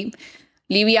sí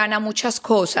liviana muchas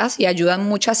cosas y ayuda en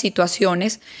muchas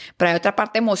situaciones, pero hay otra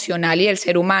parte emocional y el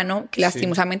ser humano que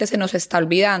lastimosamente se nos está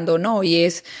olvidando, ¿no? Y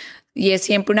es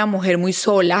siempre una mujer muy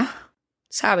sola,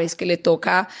 ¿sabes? Que le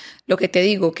toca, lo que te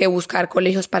digo, que buscar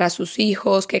colegios para sus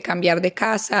hijos, que cambiar de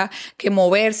casa, que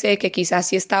moverse, que quizás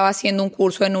sí estaba haciendo un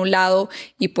curso en un lado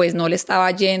y pues no le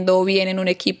estaba yendo bien en un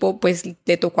equipo, pues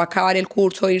le tocó acabar el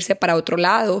curso e irse para otro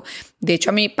lado. De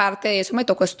hecho, a mí parte de eso me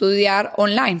tocó estudiar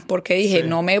online porque dije,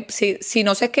 si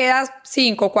no se queda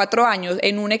 5 o 4 años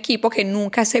en un equipo que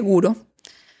nunca es seguro,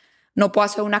 no puedo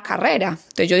hacer una carrera.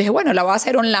 Entonces yo dije, bueno, la voy a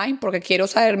hacer online porque quiero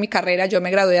saber mi carrera. Yo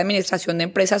me gradué de administración de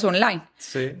empresas online,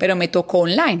 pero me tocó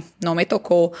online. No me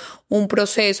tocó un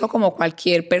proceso como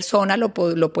cualquier persona lo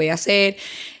puede hacer.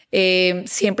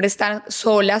 Siempre están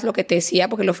solas, lo que te decía,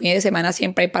 porque los fines de semana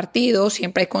siempre hay partidos,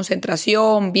 siempre hay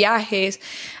concentración, viajes.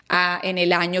 En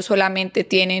el año solamente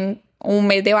tienen un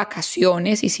mes de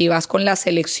vacaciones y si vas con las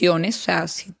selecciones, o sea,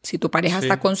 si tu pareja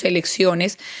está con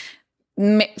selecciones,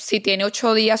 Si tiene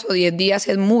 8 días o 10 días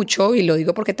es mucho, y lo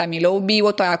digo porque también lo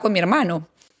vivo todavía con mi hermano,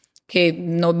 que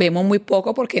nos vemos muy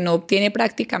poco porque no tiene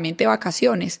prácticamente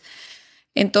vacaciones.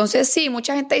 Entonces sí,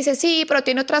 mucha gente dice, sí, pero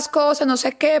tiene otras cosas, no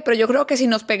sé qué, pero yo creo que si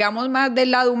nos pegamos más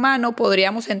del lado humano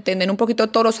podríamos entender un poquito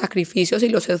todos los sacrificios y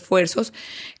los esfuerzos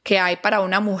que hay para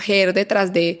una mujer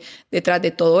detrás de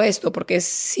todo esto, porque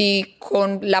si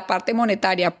con la parte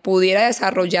monetaria pudiera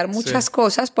desarrollar muchas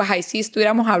cosas, pues ahí sí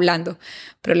estuviéramos hablando,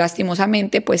 pero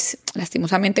lastimosamente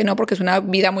no, porque es una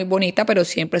vida muy bonita, pero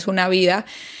siempre es una vida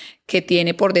que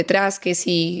tiene por detrás, que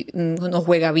si no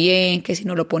juega bien, que si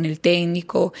no lo pone el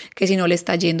técnico, que si no le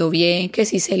está yendo bien, que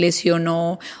si se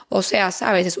lesionó. O sea,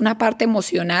 sabes, es una parte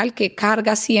emocional que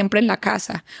carga siempre en la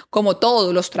casa, como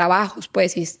todos los trabajos.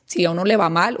 Pues si a uno le va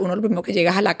mal, uno lo primero que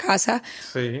llegas a la casa,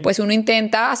 pues uno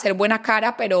intenta hacer buena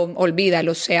cara, pero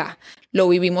olvídalo, o sea, lo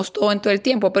vivimos todo en todo el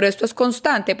tiempo, pero esto es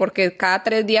constante porque cada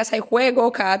 3 días hay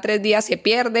juego, cada 3 días se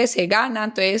pierde, se gana,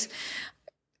 entonces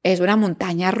es una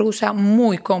montaña rusa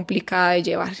muy complicada de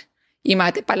llevar. Y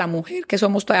más para la mujer, que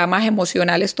somos todavía más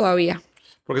emocionales todavía.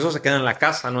 Porque eso se queda en la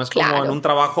casa, no es como en un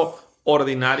trabajo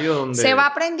ordinario donde... Se va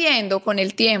aprendiendo con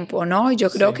el tiempo, ¿no?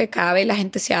 Yo creo que cada vez la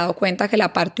gente se ha dado cuenta que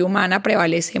la parte humana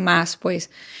prevalece más,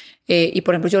 pues. Y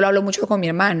por ejemplo, yo lo hablo mucho con mi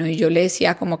hermano y yo le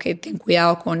decía como que ten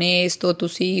cuidado con esto,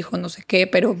 tus hijos, no sé qué,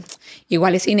 pero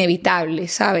igual es inevitable,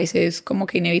 ¿sabes? Es como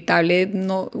que inevitable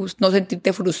no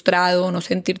sentirte frustrado, no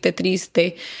sentirte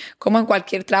triste, como en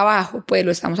cualquier trabajo, pues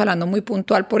lo estamos hablando muy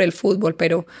puntual por el fútbol,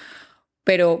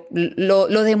 pero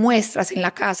lo demuestras en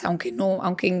la casa,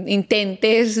 aunque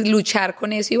intentes luchar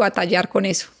con eso y batallar con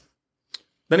eso.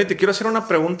 Dani, te quiero hacer una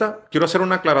pregunta, quiero hacer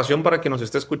una aclaración para quien nos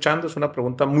esté escuchando, es una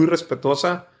pregunta muy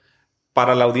respetuosa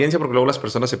para la audiencia, porque luego las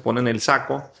personas se ponen el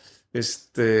saco.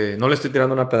 No le estoy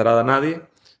tirando una pedrada a nadie.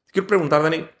 Te quiero preguntar,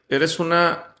 Dani,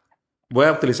 voy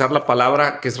a utilizar la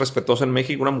palabra que es respetuosa en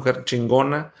México, una mujer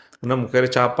chingona, una mujer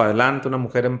echada para adelante, una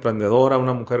mujer emprendedora,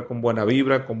 una mujer con buena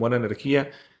vibra, con buena energía,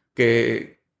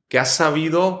 que ha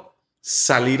sabido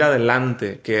salir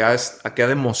adelante, que ha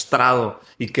demostrado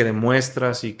y que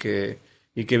demuestras y que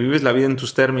vives la vida en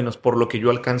tus términos, por lo que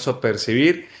yo alcanzo a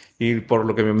percibir y por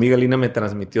lo que mi amiga Lina me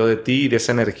transmitió de ti, de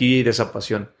esa energía y de esa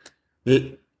pasión.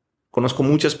 Conozco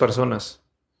muchas personas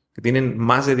que tienen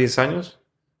más de 10 años,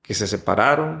 que se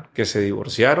separaron, que se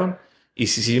divorciaron y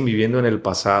siguen viviendo en el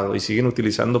pasado y siguen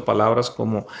utilizando palabras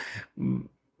como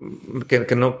que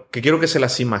quiero que se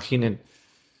las imaginen.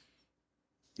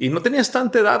 Y no tenías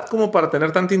tanta edad como para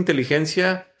tener tanta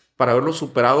inteligencia para haberlo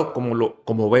superado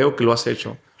como veo que lo has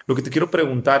hecho. Lo que te quiero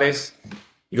preguntar es,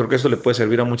 y creo que eso le puede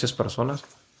servir a muchas personas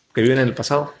que viven en el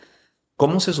pasado,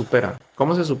 ¿cómo se supera?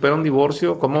 ¿Cómo se supera un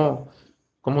divorcio?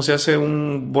 ¿Cómo se hace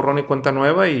un borrón y cuenta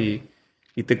nueva y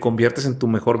te conviertes en tu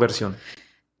mejor versión?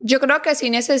 Yo creo que sí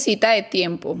necesita de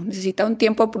tiempo, necesita un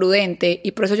tiempo prudente,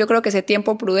 y por eso yo creo que ese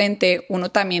tiempo prudente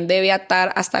uno también debe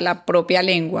atar hasta la propia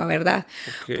lengua, ¿verdad?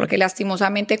 Okay. Porque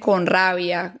lastimosamente con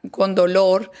rabia, con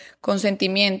dolor, con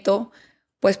sentimiento,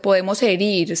 pues podemos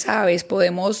herir, ¿sabes?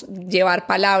 Podemos llevar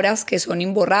palabras que son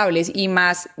imborrables y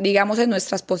más, digamos, en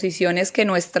nuestras posiciones que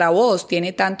nuestra voz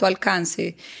tiene tanto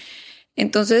alcance.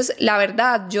 Entonces, la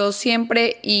verdad, yo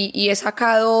siempre, y he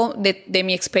sacado de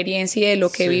mi experiencia y de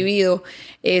lo que he vivido,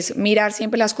 es mirar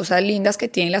siempre las cosas lindas que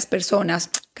tienen las personas.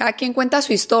 Cada quien cuenta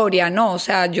su historia, ¿no? O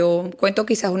sea, yo cuento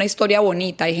quizás una historia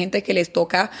bonita. Hay gente que les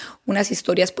toca unas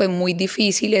historias pues muy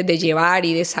difíciles de llevar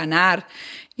y de sanar.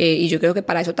 Y yo creo que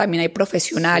para eso también hay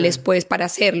profesionales pues para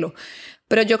hacerlo.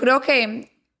 Pero yo creo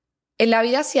que en la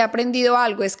vida si he aprendido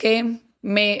algo es que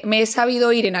me he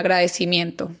sabido ir en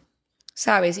agradecimiento,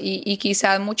 ¿sabes? Y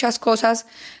quizás muchas cosas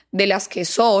de las que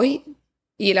soy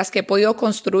y de las que he podido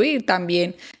construir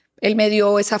también, él me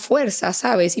dio esa fuerza,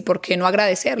 ¿sabes? ¿Y por qué no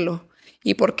agradecerlo?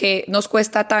 ¿Y por qué nos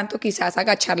cuesta tanto quizás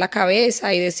agachar la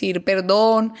cabeza y decir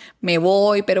perdón, me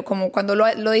voy? Pero como cuando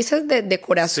lo dices de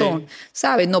corazón,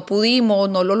 ¿sabes? No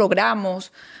pudimos, no lo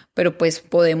logramos, pero pues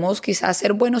podemos quizás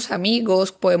ser buenos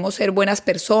amigos, podemos ser buenas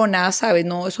personas, ¿sabes?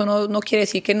 No, eso no quiere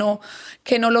decir que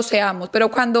no lo seamos, pero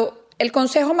cuando el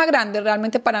consejo más grande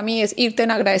realmente para mí es irte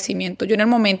en agradecimiento. Yo en el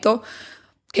momento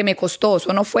que me costó,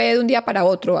 eso no fue de un día para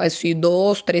otro, así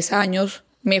 2, 3 años,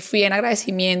 me fui en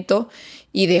agradecimiento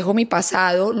y dejo mi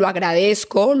pasado, lo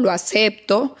agradezco, lo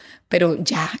acepto, pero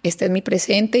ya, este es mi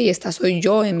presente y esta soy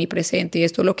yo en mi presente y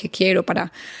esto es lo que quiero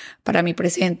para mi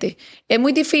presente. Es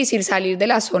muy difícil salir de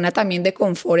la zona también de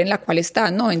confort en la cual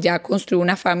estás, ¿no? En ya construir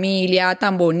una familia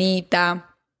tan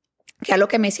bonita, que era lo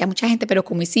que me decía mucha gente, pero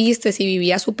 ¿cómo hiciste? Si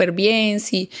vivía súper bien,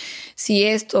 si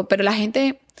esto, pero la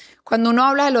gente, cuando uno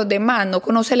habla de los demás, no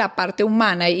conoce la parte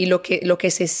humana y lo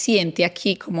que se siente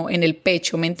aquí como en el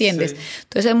pecho, ¿me entiendes? Sí.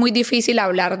 Entonces es muy difícil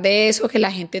hablar de eso que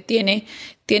la gente tiene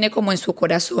como en su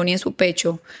corazón y en su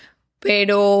pecho,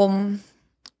 pero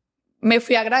me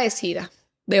fui agradecida,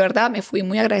 de verdad, me fui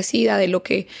muy agradecida de lo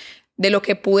que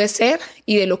pude ser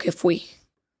y de lo que fui,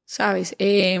 ¿sabes?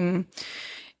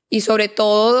 Y sobre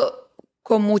todo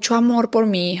con mucho amor por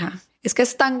mi hija. Es que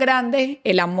es tan grande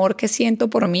el amor que siento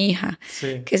por mi hija,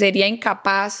 Sí. que sería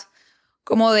incapaz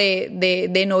como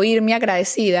de no irme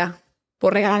agradecida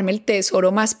por regalarme el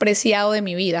tesoro más preciado de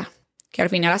mi vida, que al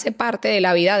final hace parte de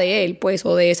la vida de él, pues,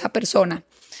 o de esa persona.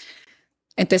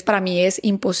 Entonces, para mí es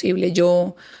imposible.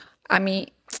 A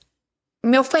mí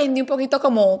me ofende un poquito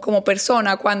como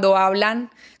persona cuando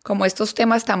hablan como estos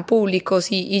temas tan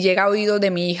públicos y llega a oídos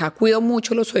de mi hija. Cuido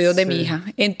mucho los oídos de mi hija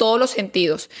en todos los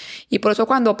sentidos. Y por eso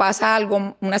cuando pasa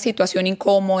algo, una situación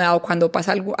incómoda o cuando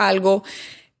pasa algo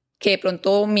que de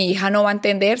pronto mi hija no va a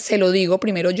entender, se lo digo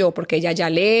primero yo, porque ella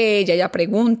ya lee, ella ya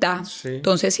pregunta. Sí.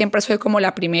 Entonces siempre soy como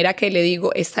la primera que le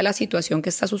digo, esta es la situación que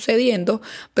está sucediendo,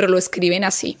 pero lo escriben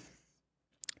así.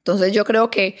 Entonces yo creo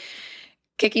que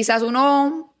quizás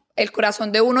el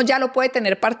corazón de uno ya lo puede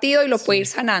tener partido y lo puede ir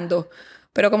sanando,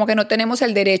 pero como que no tenemos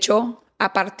el derecho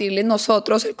a partirle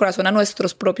nosotros el corazón a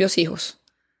nuestros propios hijos.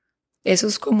 Eso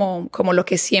es como lo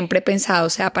que siempre he pensado. O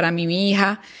sea, para mí mi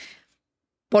hija,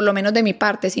 por lo menos de mi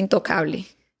parte, es intocable,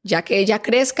 ya que ella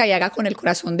crezca y haga con el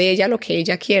corazón de ella lo que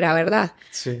ella quiera, ¿verdad?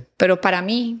 Sí. Pero para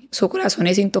mí su corazón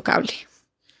es intocable.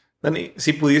 Dani,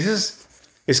 si pudieses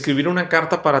escribir una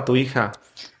carta para tu hija,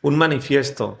 un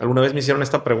manifiesto. Alguna vez me hicieron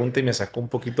esta pregunta y me sacó un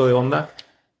poquito de onda.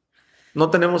 No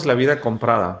tenemos la vida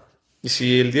comprada. Y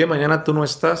si el día de mañana tú no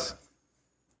estás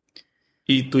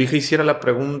y tu hija hiciera la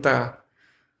pregunta,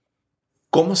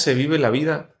 ¿cómo se vive la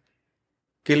vida?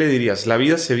 ¿Qué le dirías? La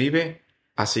vida se vive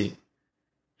así.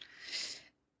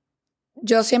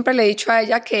 Yo siempre le he dicho a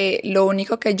ella que lo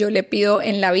único que yo le pido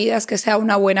en la vida es que sea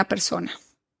una buena persona.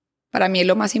 Para mí es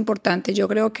lo más importante. Yo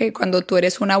creo que cuando tú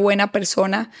eres una buena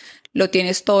persona, lo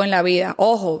tienes todo en la vida.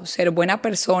 Ojo, ser buena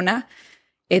persona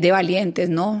es de valientes,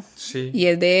 ¿no? Sí. Y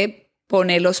es de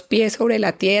poner los pies sobre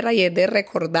la tierra y es de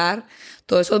recordar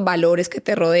todos esos valores que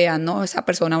te rodean, ¿no? Esa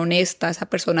persona honesta, esa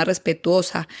persona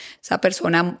respetuosa, esa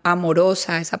persona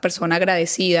amorosa, esa persona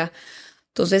agradecida.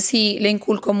 Entonces sí le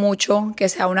inculco mucho que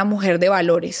sea una mujer de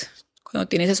valores. Cuando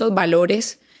tienes esos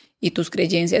valores y tus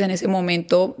creencias en ese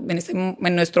momento,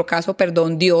 en nuestro caso,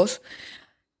 perdón, Dios,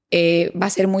 va a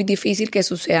ser muy difícil que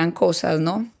sucedan cosas,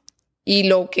 ¿no? Y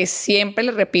lo que siempre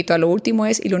le repito a lo último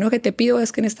es, y lo único que te pido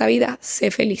es que en esta vida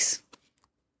sé feliz.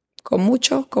 Con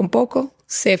mucho, con poco,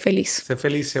 sé feliz. Sé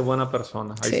feliz, sé buena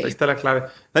persona. Ahí, Sí. Ahí está la clave.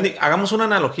 Dani, hagamos una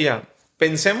analogía.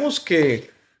 Pensemos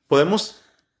que podemos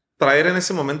traer en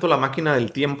ese momento la máquina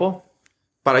del tiempo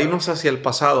para irnos hacia el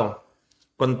pasado.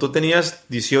 Cuando tú tenías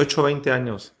 18 o 20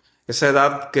 años. Esa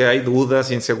edad que hay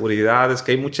dudas, inseguridades,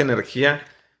 que hay mucha energía.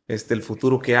 El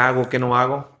futuro, ¿qué hago? ¿Qué no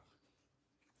hago?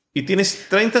 Y tienes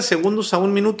 30 segundos a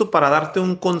un minuto para darte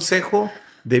un consejo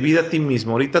de vida a ti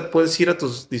mismo. Ahorita puedes ir a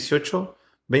tus 18,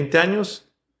 20 años.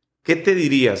 ¿Qué te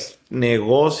dirías?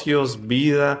 Negocios,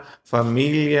 vida,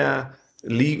 familia,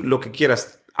 lo que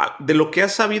quieras. De lo que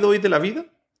has sabido hoy de la vida,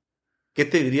 ¿qué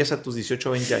te dirías a tus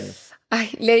 18, 20 años? Ay,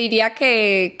 le diría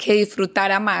que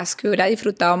disfrutara más, que hubiera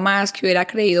disfrutado más, que hubiera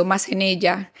creído más en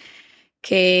ella,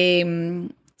 que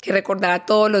recordara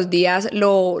todos los días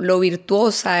lo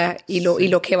virtuosa y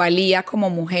lo que valía como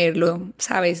mujer.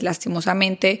 ¿Sabes?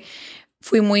 Lastimosamente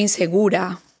fui muy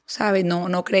insegura, ¿sabes?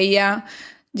 No creía,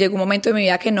 llegó un momento en mi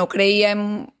vida que no creía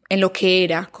en lo que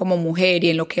era como mujer y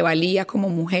en lo que valía como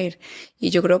mujer. Y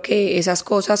yo creo que esas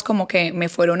cosas como que me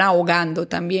fueron ahogando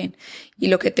también. Y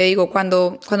lo que te digo,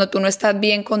 cuando tú no estás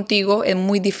bien contigo, es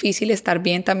muy difícil estar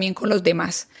bien también con los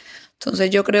demás.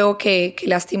 Entonces yo creo que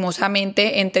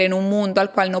lastimosamente entré en un mundo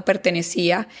al cual no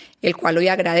pertenecía, el cual hoy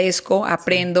agradezco,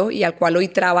 aprendo y al cual hoy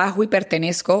trabajo y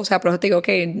pertenezco. O sea, por eso te digo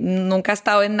que nunca he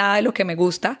estado en nada de lo que me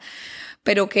gusta,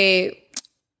 pero que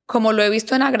como lo he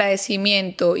visto en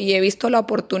agradecimiento y he visto la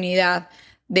oportunidad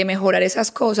de mejorar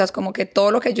esas cosas, como que todo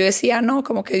lo que yo decía, no,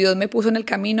 como que Dios me puso en el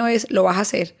camino lo vas a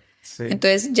hacer. Sí.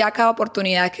 Entonces ya cada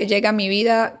oportunidad que llega a mi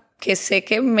vida, que sé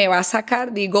que me va a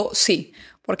sacar, digo sí,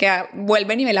 porque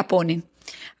vuelven y me la ponen.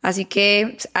 Así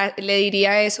que le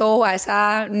diría eso a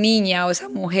esa niña o esa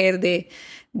mujer de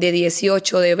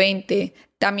 18, de 20,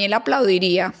 también la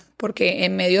aplaudiría, porque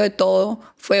en medio de todo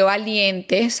fue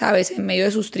valiente, ¿sabes? En medio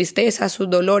de sus tristezas, sus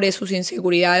dolores, sus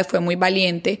inseguridades, fue muy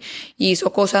valiente y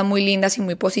hizo cosas muy lindas y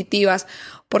muy positivas,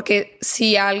 porque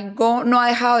si algo no ha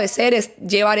dejado de ser es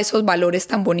llevar esos valores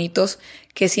tan bonitos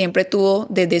que siempre tuvo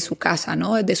desde su casa,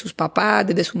 ¿no? Desde sus papás,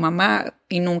 desde su mamá,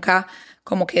 y nunca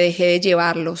como que dejé de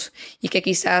llevarlos, y que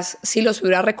quizás si los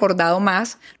hubiera recordado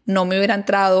más, no me hubiera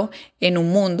entrado en un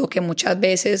mundo que muchas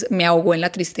veces me ahogó en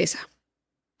la tristeza.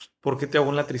 ¿Por qué te ahogó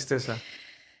en la tristeza?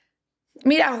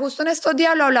 Mira, justo en estos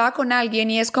días lo hablaba con alguien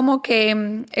y es como que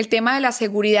el tema de la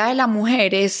seguridad de la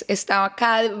mujer estaba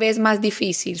cada vez más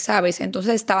difícil, ¿sabes?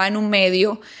 Entonces estaba en un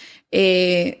medio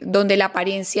donde la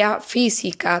apariencia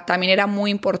física también era muy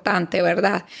importante,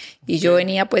 ¿verdad? Y yo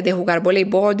venía pues de jugar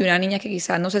voleibol, de una niña que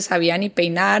quizás no se sabía ni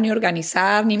peinar, ni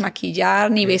organizar, ni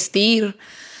maquillar, ni vestir.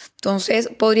 Entonces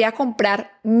podría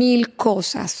comprar 1000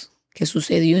 cosas, que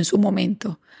sucedió en su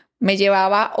momento. Me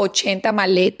llevaba 80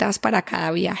 maletas para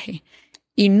cada viaje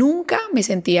y nunca me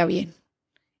sentía bien.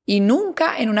 Y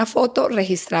nunca en una foto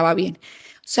registraba bien.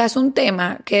 O sea, es un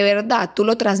tema que de verdad tú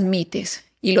lo transmites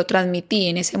y lo transmití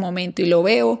en ese momento y lo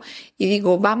veo y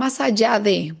digo, va más allá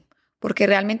de, porque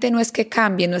realmente no es que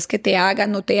cambie, no es que te hagas,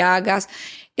 no te hagas,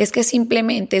 es que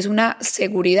simplemente es una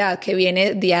seguridad que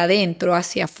viene de adentro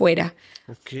hacia afuera.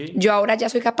 Okay. Yo ahora ya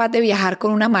soy capaz de viajar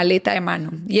con una maleta de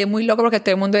mano y es muy loco porque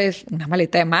todo el mundo es una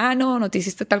maleta de mano, no te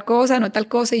hiciste tal cosa, no tal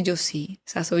cosa, y yo sí,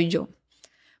 esa soy yo.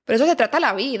 Pero eso se trata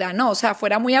la vida, ¿no? O sea,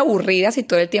 fuera muy aburrida si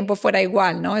todo el tiempo fuera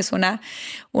igual, ¿no? Es una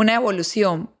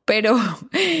evolución. Pero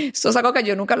esto es algo que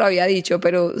yo nunca lo había dicho,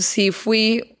 pero sí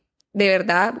fui, de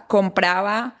verdad,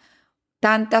 compraba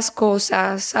tantas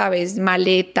cosas, ¿sabes?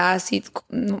 Maletas, y,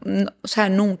 o sea,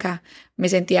 nunca me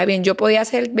sentía bien. Yo podía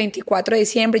hacer el 24 de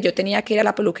diciembre, yo tenía que ir a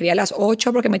la peluquería a las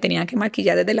 8 porque me tenían que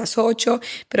maquillar desde las 8,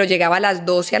 pero llegaba a las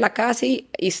 12 a la casa y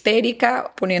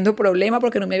histérica, poniendo problema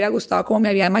porque no me había gustado cómo me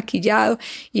había maquillado.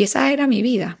 Y esa era mi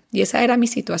vida, y esa era mi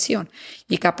situación.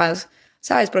 Y capaz,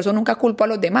 ¿sabes? Por eso nunca culpo a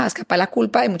los demás. Capaz la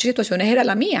culpa de muchas situaciones era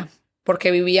la mía, porque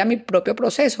vivía mi propio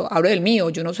proceso. Hablo del mío,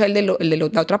 yo no soy el de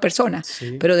la otra persona,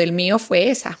 Sí. pero del mío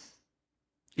fue esa.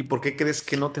 ¿Y por qué crees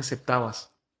que no te aceptabas?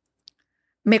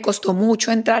 Me costó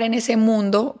mucho entrar en ese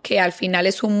mundo que al final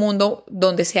es un mundo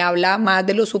donde se habla más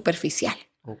de lo superficial.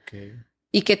 Okay.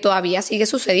 Y que todavía sigue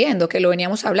sucediendo, que lo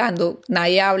veníamos hablando.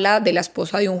 Nadie habla de la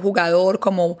esposa de un jugador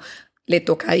como le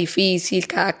toca difícil,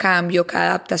 cada cambio, cada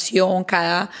adaptación,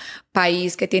 cada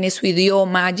país que tiene su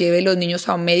idioma, lleve los niños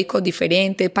a un médico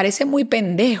diferente. Parece muy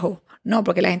pendejo, ¿no?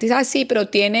 Porque la gente dice, ah, sí, pero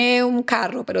tiene un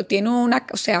carro, pero tiene una...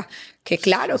 O sea, que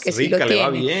claro que sí lo rica, le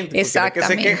va tiene. bien,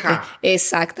 Exactamente. ¿de qué se queja?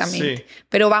 Exactamente. Sí.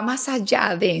 Pero va más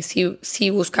allá de si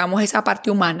buscamos esa parte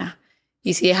humana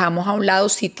y si dejamos a un lado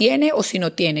si tiene o si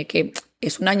no tiene, que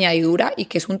es una añadidura y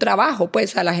que es un trabajo, pues,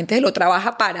 o sea, la gente se lo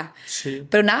trabaja para. Sí.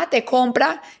 Pero nada te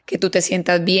compra que tú te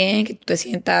sientas bien, que tú te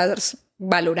sientas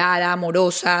valorada,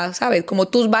 amorosa, ¿sabes? Como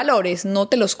tus valores no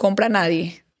te los compra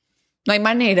nadie. No hay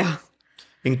manera.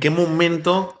 ¿En qué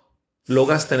momento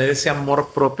logras tener ese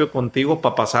amor propio contigo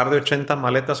para pasar de 80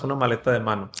 maletas a una maleta de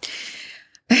mano?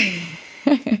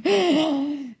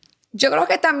 Yo creo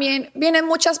que también vienen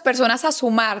muchas personas a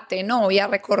sumarte, ¿no? Y a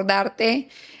recordarte.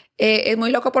 Es muy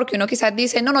loco porque uno quizás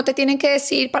dice, no te tienen que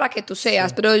decir para que tú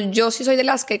seas, sí. Pero yo sí soy de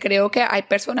las que creo que hay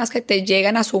personas que te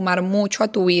llegan a sumar mucho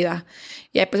a tu vida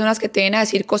y hay personas que te vienen a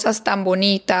decir cosas tan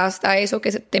bonitas, hasta eso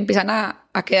que te empiezan a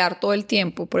quedar todo el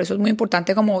tiempo. Por eso es muy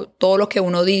importante como todo lo que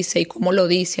uno dice y cómo lo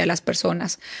dice a las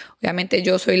personas. Obviamente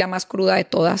yo soy la más cruda de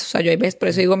todas, o sea, yo por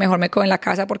eso digo mejor me quedo en la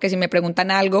casa porque si me preguntan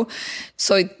algo,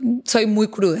 soy muy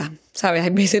cruda. ¿Sabes? A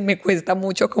veces me cuesta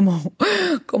mucho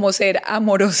como ser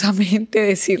amorosamente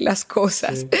decir las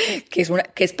cosas, sí.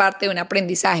 que es parte de un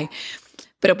aprendizaje.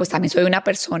 Pero pues también soy una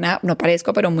persona, no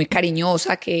parezco, pero muy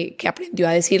cariñosa, que aprendió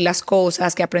a decir las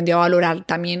cosas, que aprendió a valorar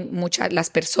también muchas las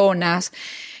personas.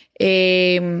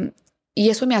 Y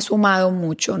eso me ha sumado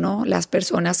mucho, ¿no? Las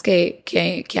personas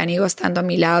que han ido estando a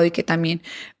mi lado y que también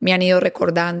me han ido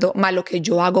recordando más lo que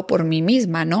yo hago por mí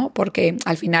misma, ¿no? Porque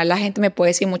al final la gente me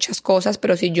puede decir muchas cosas,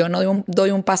 pero si yo no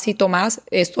doy un pasito más,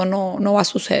 esto no va a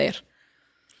suceder.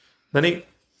 Dani,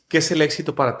 ¿qué es el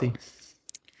éxito para ti?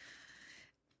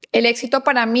 El éxito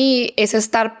para mí es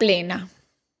estar plena,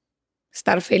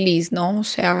 estar feliz, ¿no? O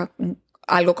sea,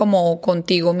 algo como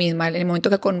contigo misma, en el momento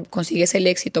que consigues el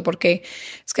éxito, porque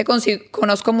es que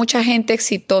conozco mucha gente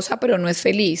exitosa, pero no es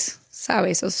feliz,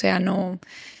 ¿sabes? O sea, no...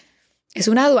 Es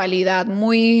una dualidad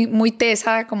muy, muy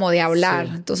tesa como de hablar.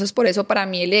 Sí. Entonces, por eso para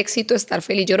mí el éxito es estar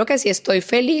feliz. Yo creo que si estoy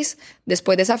feliz,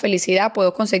 después de esa felicidad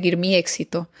puedo conseguir mi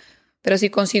éxito. Pero si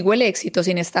consigo el éxito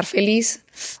sin estar feliz,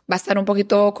 va a estar un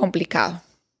poquito complicado.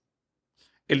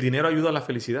 ¿El dinero ayuda a la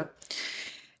felicidad?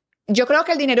 Yo creo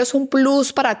que el dinero es un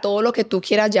plus para todo lo que tú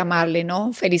quieras llamarle,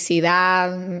 ¿no?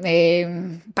 Felicidad,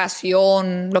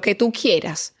 pasión, lo que tú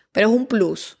quieras. Pero es un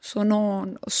plus. Eso no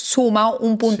suma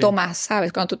un punto más,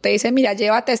 ¿sabes? Cuando tú te dices, mira,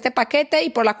 llévate este paquete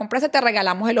y por la compra se te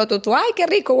regalamos el otro. Tú, ay, qué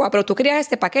rico, guau, pero tú querías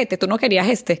este paquete, tú no querías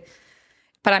este.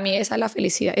 Para mí esa es la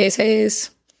felicidad. Ese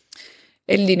es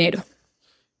el dinero.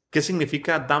 ¿Qué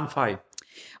significa Dan 5?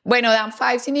 Bueno, Dan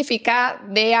 5 significa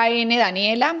D-A-N,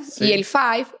 Daniela, y el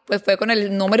 5 pues fue con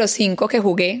el número 5 que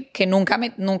jugué, que nunca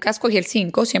escogí el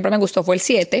 5, siempre me gustó fue el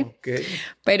 7. Okay.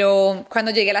 Pero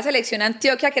cuando llegué a la selección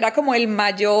Antioquia, que era como el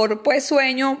mayor pues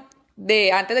sueño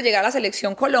de antes de llegar a la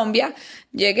selección Colombia,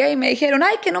 llegué y me dijeron,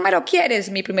 ay, ¿qué número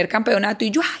quieres? Mi primer campeonato. Y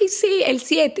yo, ay, sí, el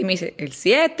 7. Y me dice, el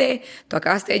 7, tú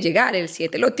acabaste de llegar, el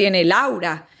 7 lo tiene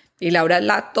Laura. Y Laura es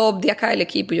la top de acá del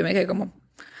equipo. Y yo me quedé como,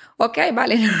 ok,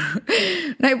 vale,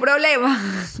 no hay problema.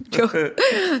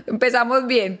 Empezamos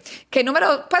bien. ¿Qué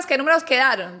números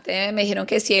quedaron? Entonces me dijeron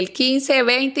que sí, el 15,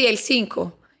 20 y el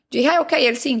 5. Yo dije, ok,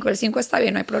 el 5 está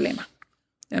bien, no hay problema.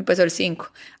 Empezó el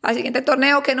 5. Al siguiente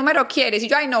torneo, ¿qué número quieres? Y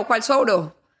yo, ay, no, ¿cuál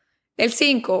sobró? El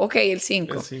 5, ok, el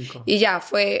 5. Y ya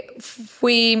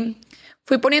fui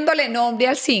poniéndole nombre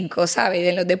al 5, ¿sabes?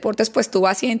 En los deportes, pues tú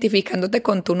vas identificándote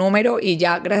con tu número y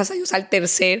ya, gracias a Dios, al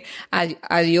tercer,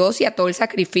 a Dios y a todo el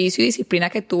sacrificio y disciplina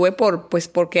que tuve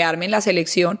por quedarme en la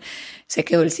selección, se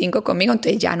quedó el 5 conmigo.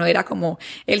 Entonces ya no era como,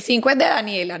 el 5 es de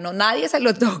Daniela, no, nadie se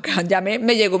lo toca. Ya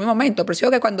me llegó mi momento. Pero sí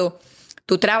que cuando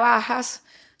tú trabajas,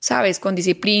 ¿sabes? Con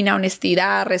disciplina,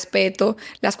 honestidad, respeto,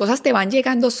 las cosas te van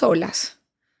llegando solas.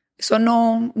 Eso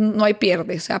no hay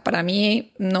pierde. O sea, para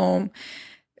mí no.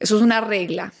 Eso es una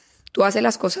regla. Tú haces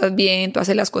las cosas bien, tú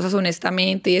haces las cosas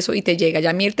honestamente y eso, y te llega.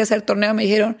 Ya a mí el tercer torneo me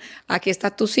dijeron, aquí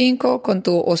está tu 5 con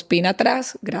tu Ospina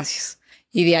atrás, gracias.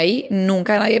 Y de ahí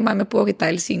nunca nadie más me pudo quitar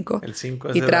el 5. El 5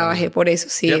 es y trabajé por eso,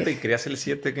 sí. Fíjate, y querías el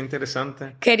 7, qué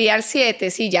interesante. Quería el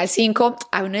 7, sí, ya el 5.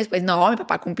 A uno después, no, mi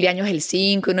papá cumplía años el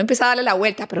 5 y uno empezaba a darle la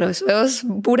vuelta, pero eso es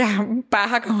pura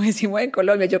paja, como decimos en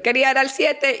Colombia. Yo quería era el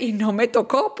 7 y no me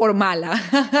tocó por mala.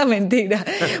 Mentira,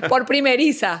 por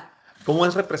primeriza. ¿Cómo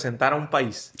es representar a un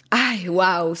país? Ay,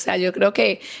 wow. O sea, yo creo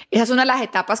que esa es una de las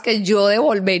etapas que yo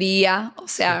devolvería. O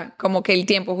sea, como que el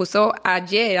tiempo, justo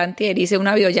antier, hice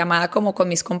una videollamada como con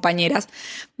mis compañeras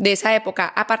de esa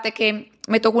época. Aparte que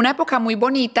me tocó una época muy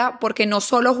bonita porque no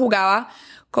solo jugaba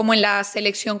como en la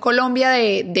selección Colombia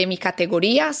de mi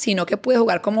categoría, sino que pude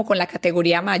jugar como con la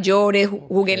categoría mayores.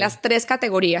 Jugué en las 3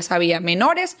 categorías. Había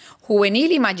menores,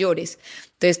 juvenil y mayores.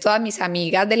 Entonces todas mis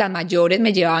amigas de las mayores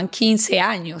me llevaban 15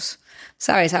 años.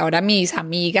 ¿Sabes? Ahora mis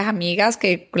amigas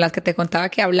con las que te contaba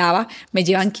que hablaba, me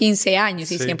llevan 15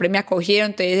 años y siempre me acogieron.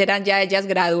 Entonces eran ya ellas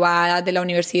graduadas de la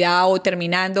universidad o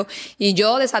terminando y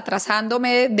yo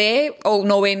desatrasándome de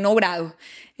noveno grado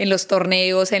en los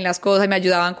torneos, en las cosas. Me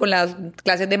ayudaban con las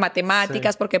clases de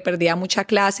matemáticas porque perdía mucha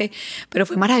clase, pero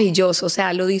fue maravilloso. O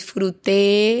sea, lo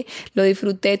disfruté.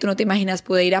 Tú no te imaginas,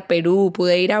 pude ir a Perú,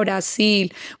 pude ir a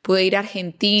Brasil, pude ir a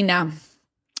Argentina.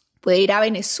 Pude ir a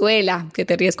Venezuela, que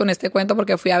te ríes con este cuento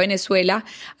porque fui a Venezuela,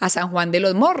 a San Juan de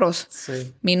los Morros.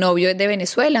 Sí. Mi novio es de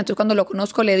Venezuela, entonces cuando lo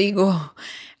conozco le digo,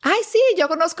 ay, sí, yo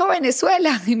conozco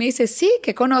Venezuela. Y me dice, sí,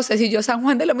 ¿qué conoces? Y yo, San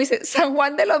Juan de los... Me dice, San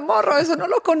Juan de los Morros, eso no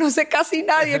lo conoce casi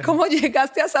nadie. ¿Cómo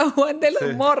llegaste a San Juan de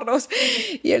los Morros?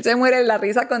 Y él se muere de la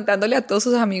risa contándole a todos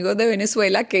sus amigos de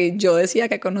Venezuela que yo decía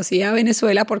que conocía a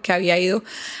Venezuela porque había ido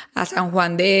a San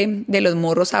Juan de los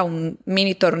Morros a un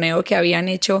mini torneo que habían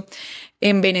hecho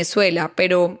en Venezuela,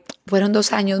 pero fueron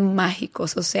 2 años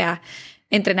mágicos. O sea,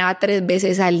 entrenaba 3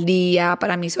 veces al día.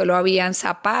 Para mí solo habían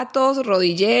zapatos,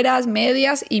 rodilleras,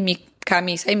 medias y mi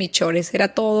camisa y mis chores. Era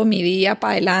todo mi día,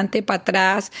 para adelante, para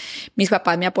atrás. Mis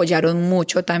papás me apoyaron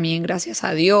mucho también, gracias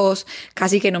a Dios.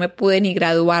 Casi que no me pude ni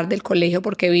graduar del colegio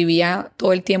porque vivía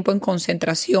todo el tiempo en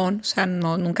concentración. O sea,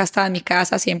 nunca estaba en mi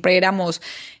casa. Siempre éramos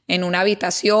en una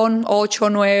habitación, 8 o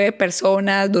 9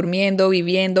 personas durmiendo,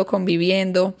 viviendo,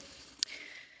 conviviendo.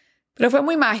 Pero fue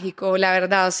muy mágico, la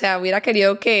verdad. O sea, hubiera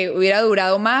querido que hubiera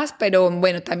durado más, pero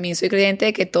bueno, también soy creyente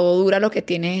de que todo dura lo que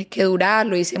tiene que durar.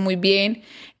 Lo hice muy bien.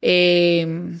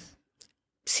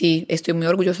 Sí, estoy muy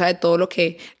orgullosa de todo lo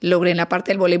que logré en la parte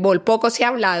del voleibol. Poco se ha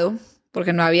hablado,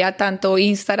 porque no había tanto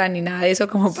Instagram ni nada de eso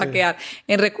como para quedar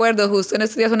en recuerdos. Justo en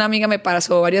estos días una amiga me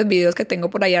pasó varios videos que tengo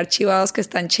por ahí archivados que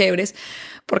están chéveres,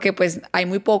 porque pues hay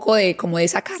muy poco de como de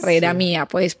esa carrera mía,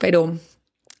 pues, pero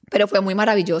fue muy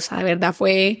maravillosa, de verdad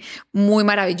fue muy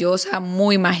maravillosa,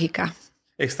 muy mágica.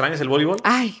 ¿Extrañas el voleibol?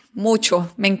 Ay,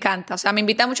 mucho, me encanta. O sea, me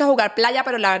invitan mucho a jugar playa,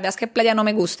 pero la verdad es que playa no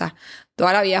me gusta.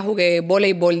 Toda la vida jugué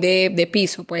voleibol de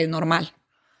piso, pues normal.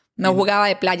 No jugaba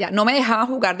de playa. No me dejaban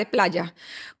jugar de playa.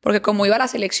 Porque como iba a la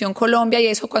selección Colombia y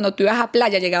eso, cuando tú ibas a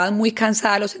playa llegabas muy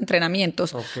cansada a los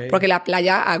entrenamientos. Ok. Porque la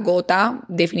playa agota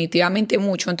definitivamente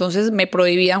mucho. Entonces me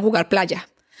prohibían jugar playa.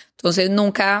 Entonces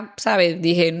nunca, ¿sabes?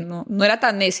 Dije, no era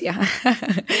tan necia.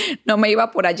 No me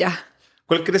iba por allá.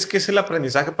 ¿Cuál crees que es el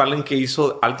aprendizaje para alguien que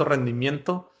hizo alto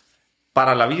rendimiento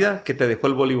para la vida que te dejó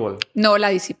el voleibol? No, la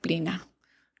disciplina.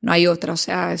 No hay otra. O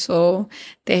sea, eso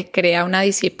te crea una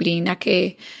disciplina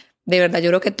que de verdad yo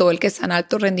creo que todo el que está en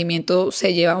alto rendimiento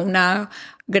se lleva una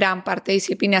gran parte de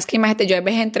disciplina. Es que imagínate, yo a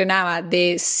veces entrenaba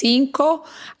de 5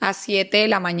 a 7 de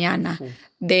la mañana,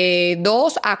 de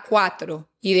 2 a 4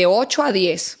 y de 8 a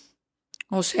 10.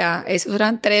 O sea, esas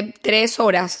eran 3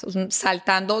 horas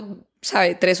saltando,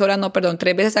 ¿sabes? 3 horas, no, perdón,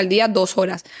 3 veces al día, 2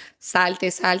 horas.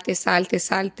 Salte.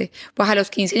 Pues a los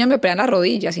 15 años me operan las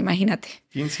rodillas, imagínate.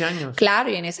 15 años. Claro,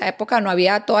 y en esa época no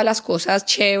había todas las cosas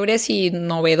chéveres y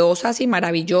novedosas y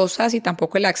maravillosas y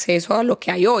tampoco el acceso a lo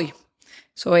que hay hoy.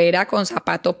 Eso era con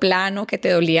zapato plano, que te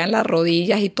dolían las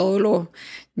rodillas y todo lo...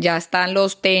 Ya están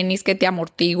los tenis que te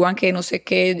amortiguan, que no sé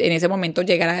qué. En ese momento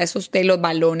llegar a esos de los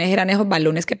balones, eran esos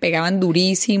balones que pegaban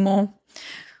durísimo.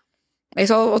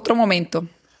 Eso otro momento.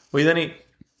 Oye, Dani,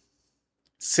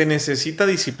 se necesita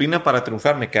disciplina para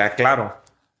triunfar, me queda claro.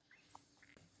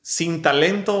 Sin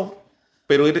talento,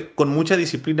 pero ir con mucha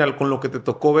disciplina, con lo que te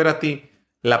tocó ver a ti,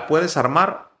 ¿la puedes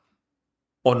armar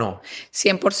o no?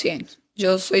 100%.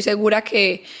 Yo soy segura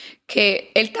que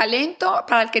el talento,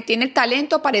 para el que tiene el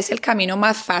talento, parece el camino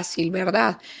más fácil,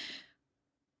 ¿verdad?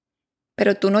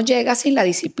 Pero tú no llegas sin la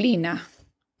disciplina.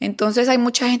 Entonces hay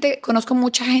mucha gente, conozco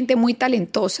mucha gente muy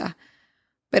talentosa,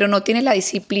 pero no tiene la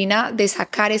disciplina de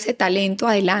sacar ese talento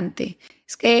adelante.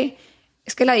 Es que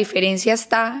la diferencia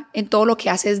está en todo lo que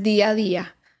haces día a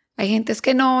día. Hay gente es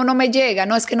que no me llega,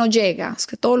 no es que no llega, es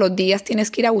que todos los días tienes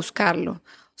que ir a buscarlo.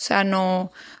 O sea,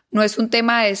 no es un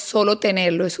tema de solo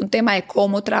tenerlo, es un tema de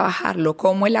cómo trabajarlo,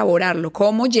 cómo elaborarlo,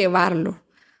 cómo llevarlo,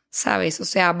 ¿sabes? O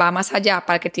sea, va más allá.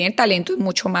 Para el que tiene talento es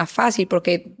mucho más fácil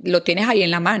porque lo tienes ahí en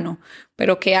la mano.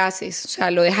 Pero ¿qué haces? O sea,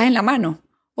 ¿lo dejas en la mano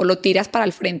o lo tiras para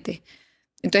el frente?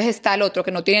 Entonces está el otro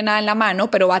que no tiene nada en la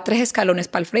mano, pero va 3 escalones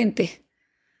para el frente.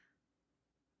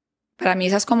 Para mí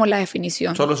esa es como la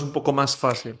definición. Solo es un poco más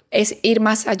fácil. Es ir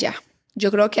más allá. Yo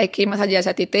creo que hay que ir más allá. Si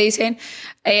a ti te dicen,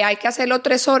 hay que hacerlo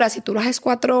 3 horas y tú lo haces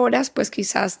 4 horas, pues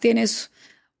quizás tienes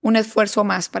un esfuerzo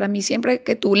más. Para mí siempre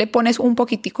que tú le pones un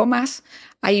poquitico más,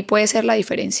 ahí puede ser la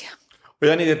diferencia. Oye,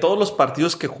 Dani, de todos los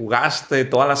partidos que jugaste, de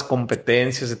todas las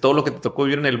competencias, de todo lo que te tocó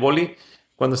vivir en el vóley,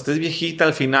 cuando estés viejita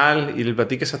al final y le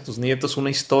platiques a tus nietos una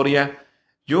historia,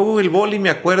 yo el vóley me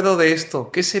acuerdo de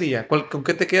esto, ¿qué sería? ¿Con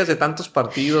qué te quedas de tantos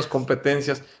partidos,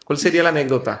 competencias? ¿Cuál sería la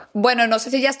anécdota? Bueno, no sé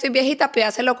si ya estoy viejita, pero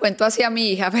ya se lo cuento así a mi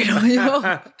hija, pero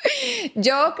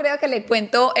yo creo que le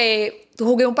cuento,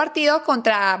 jugué un partido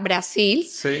contra Brasil.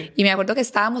 Sí. Y me acuerdo que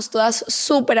estábamos todas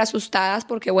súper asustadas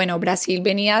porque, bueno, Brasil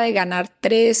venía de ganar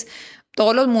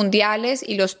todos los mundiales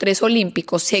y los 3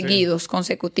 olímpicos seguidos,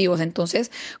 consecutivos. Entonces,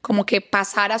 como que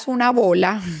pasaras una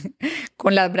bola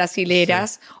con las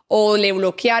brasileras o le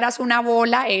bloquearas una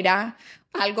bola era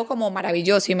algo como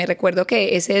maravilloso. Y me recuerdo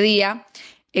que ese día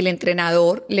el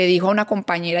entrenador le dijo a una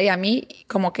compañera y a mí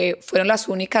como que fueron las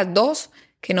únicas 2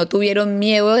 que no tuvieron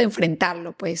miedo de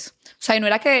enfrentarlo, pues. O sea, no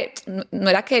era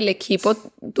que el equipo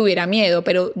tuviera miedo,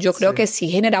 pero yo creo que sí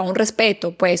generaba un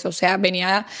respeto, pues. O sea,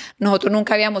 nosotros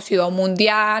nunca habíamos ido a un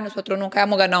mundial, nosotros nunca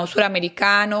habíamos ganado un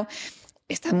suramericano.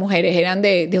 Estas mujeres eran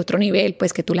de otro nivel,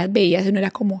 pues, que tú las veías y no era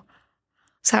como,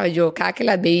 ¿sabes? Yo cada que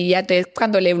las veía, entonces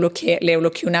cuando le bloqueé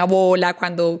una bola,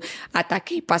 cuando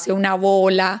ataqué y pasé una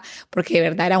bola, porque de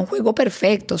verdad era un juego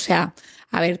perfecto, o sea,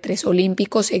 a ver, 3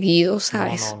 olímpicos seguidos,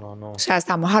 ¿sabes? No. O sea,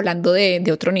 estamos hablando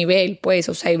de otro nivel, pues,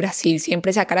 o sea, y Brasil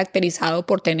siempre se ha caracterizado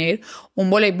por tener un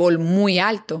voleibol muy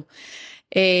alto.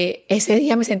 Ese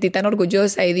día me sentí tan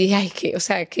orgullosa y dije, ay, o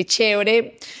sea, qué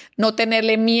chévere no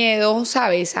tenerle miedo,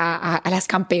 ¿sabes? A las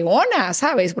campeonas,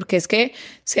 ¿sabes? Porque es que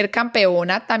ser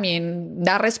campeona también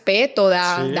da respeto,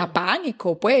 da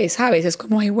pánico, pues, ¿sabes? Es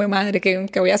como, ay, güey, madre,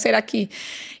 ¿qué voy a hacer aquí?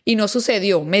 Y no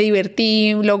sucedió. Me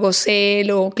divertí, lo gocé,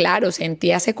 claro,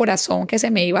 sentí ese corazón que se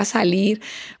me iba a salir,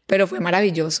 pero fue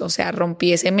maravilloso. O sea,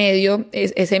 rompí ese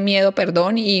miedo,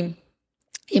 perdón, y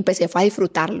empecé a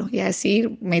disfrutarlo y a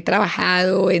decir, me he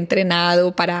trabajado, he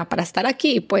entrenado para estar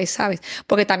aquí, pues, ¿sabes?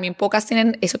 Porque también pocas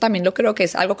tienen, eso también lo creo que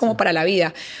es algo como para la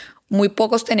vida. Muy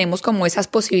pocos tenemos como esas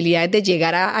posibilidades de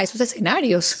llegar a esos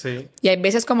escenarios. Sí. Y hay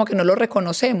veces como que no lo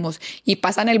reconocemos. Y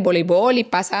pasa en el voleibol y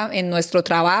pasa en nuestro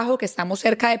trabajo, que estamos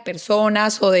cerca de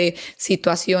personas o de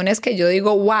situaciones que yo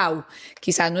digo, wow,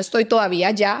 quizás no estoy todavía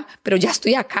allá, pero ya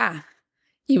estoy acá.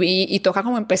 Y toca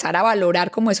como empezar a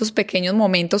valorar como esos pequeños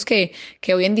momentos que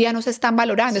hoy en día no se están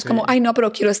valorando. Sí. Es como, ay, no,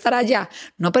 pero quiero estar allá.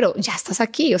 No, pero ya estás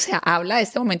aquí. O sea, habla de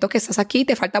este momento que estás aquí.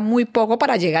 Te falta muy poco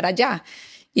para llegar allá.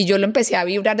 Y yo lo empecé a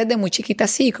vibrar desde muy chiquita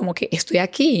así, como que estoy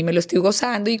aquí y me lo estoy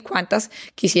gozando. Y cuántas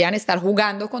quisieran estar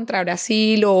jugando contra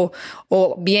Brasil o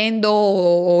viendo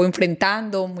o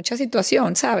enfrentando mucha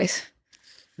situación, ¿sabes?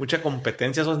 Mucha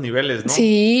competencia a esos niveles, ¿no?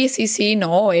 Sí,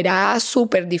 no, era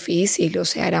súper difícil, o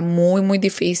sea, era muy, muy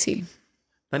difícil.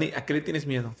 Dani, ¿a qué le tienes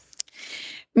miedo?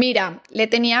 Mira, le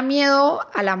tenía miedo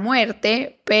a la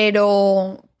muerte,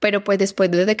 pero pues después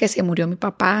desde que se murió mi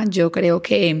papá, yo creo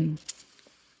que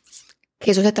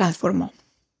eso se transformó.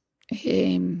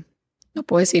 No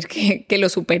puedo decir que lo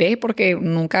superé porque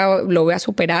nunca lo voy a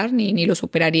superar ni lo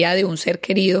superaría de un ser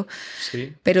querido.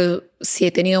 Sí. Pero sí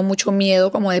he tenido mucho miedo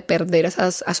como de perder a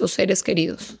esos seres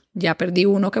queridos. Ya perdí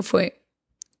uno que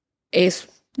es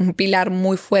un pilar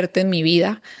muy fuerte en mi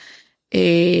vida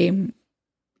y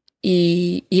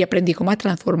aprendí como a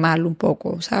transformarlo un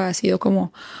poco. O sea, ha sido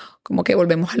como que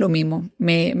volvemos a lo mismo.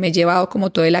 Me he llevado como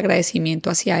todo el agradecimiento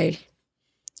hacia él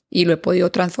y lo he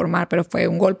podido transformar, pero fue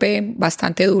un golpe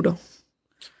bastante duro.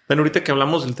 Bueno, ahorita que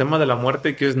hablamos del tema de la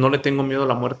muerte, que es no le tengo miedo a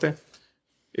la muerte,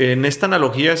 en esta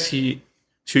analogía, si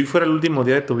hoy fuera el último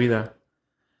día de tu vida,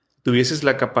 tuvieses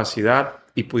la capacidad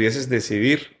y pudieses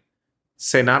decidir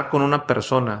cenar con una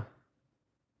persona,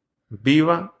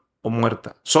 viva o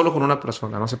muerta, solo con una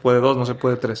persona, no se puede dos, no se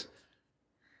puede tres,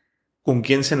 ¿con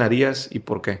quién cenarías y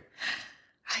por qué?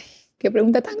 Ay, qué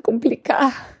pregunta tan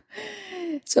complicada.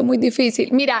 Eso es muy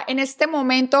difícil. Mira, en este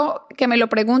momento que me lo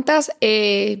preguntas,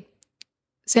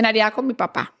 cenaría con mi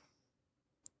papá.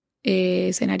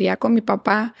 Cenaría con mi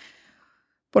papá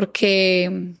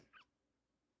porque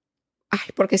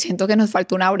siento que nos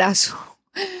falta un abrazo.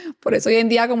 Por eso hoy en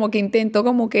día como que intento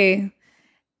como que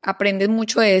aprendes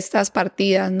mucho de estas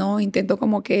partidas, ¿no? Intento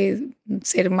como que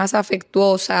ser más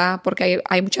afectuosa porque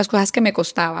hay muchas cosas que me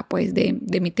costaba, pues,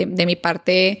 de mi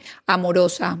parte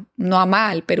amorosa. No a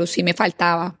mal, pero sí me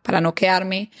faltaba para no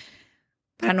quedarme,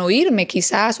 para no irme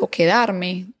quizás o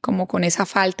quedarme como con esa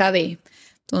falta de...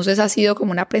 Entonces ha sido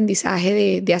como un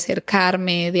aprendizaje de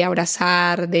acercarme, de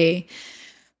abrazar, de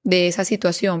esa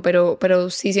situación, pero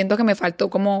sí siento que me faltó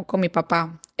como con mi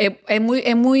papá. Es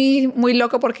muy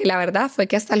loco porque la verdad fue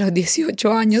que hasta los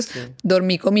 18 años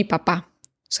dormí con mi papá.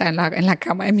 O sea, en la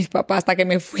cama de mis papás hasta que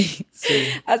me fui. Sí.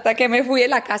 Hasta que me fui de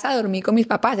la casa dormí con mis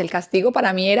papás. El castigo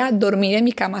para mí era dormir en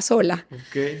mi cama sola.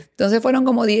 Okay. Entonces fueron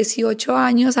como 18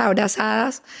 años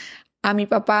abrazadas a mi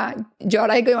papá. Yo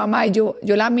ahora digo, mamá, y yo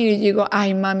la miro y digo,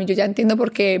 ay, mami, yo ya entiendo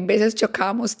por qué a veces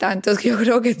chocábamos tanto. Es que yo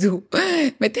creo que tú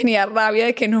me tenías rabia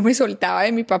de que no me soltaba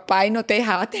de mi papá y no te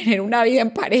dejaba tener una vida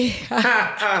en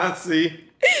pareja. Sí.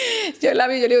 Yo la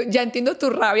vi, yo le digo, ya entiendo tu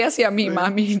rabia hacia mí, sí.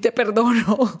 Mami, te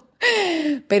perdono.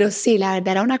 Pero sí, la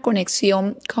verdad era una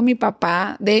conexión con mi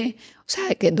papá de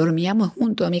que dormíamos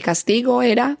juntos. Mi castigo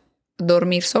era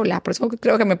dormir sola. Por eso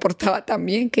creo que me portaba tan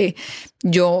bien, que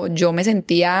yo me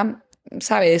sentía,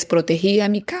 desprotegida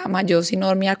en mi cama. Yo sí no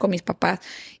dormía con mis papás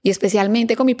y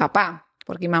especialmente con mi papá.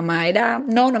 Porque mi mamá era,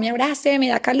 no me abrace, me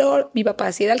da calor. Mi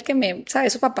papá sí era el que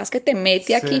esos papás que te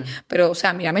mete aquí. Pero,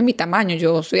 mírame mi tamaño.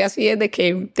 Yo soy así desde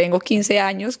que tengo 15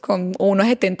 años con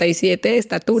 1,77 de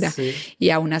estatura. Sí. Y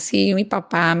aún así mi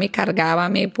papá me cargaba,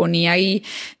 me ponía ahí.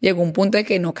 Llegó un punto de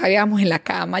que no cabíamos en la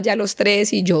cama ya los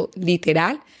tres y yo,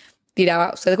 literal,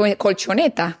 tiraba,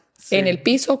 colchoneta en el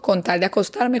piso con tal de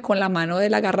acostarme con la mano de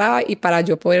la agarraba y para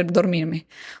yo poder dormirme.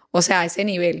 O sea, a ese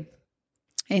nivel.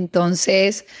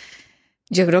 Entonces...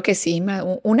 yo creo que sí,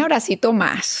 un abracito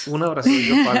más. Un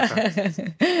abracito falta.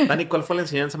 Dani, ¿cuál fue la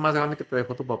enseñanza más grande que te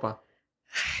dejó tu papá?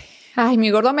 Ay, mi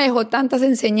gordo me dejó tantas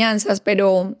enseñanzas,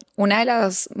 pero una de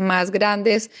las más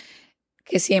grandes,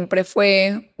 que siempre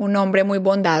fue un hombre muy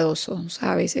bondadoso,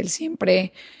 ¿sabes? Él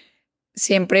siempre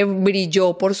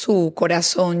brilló por su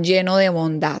corazón lleno de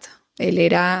bondad. Él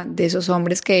era de esos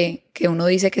hombres que uno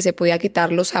dice que se podía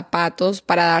quitar los zapatos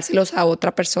para dárselos a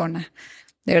otra persona.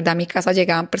 De verdad, a mi casa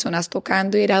llegaban personas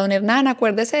tocando y era, don Hernán,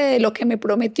 acuérdese de lo que me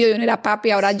prometió. Y uno era, papi,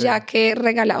 ahora ya que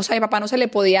regalaba. O sea, a mi papá no se le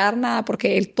podía dar nada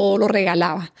porque él todo lo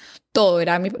regalaba. Todo.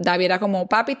 David era como,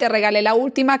 papi, te regalé la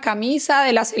última camisa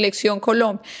de la selección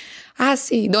Colombia. Ah,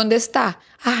 sí, ¿dónde está?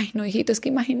 Ay, no, hijito, es que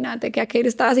imagínate que aquel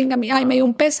estaba sin camisa. Ay, me dio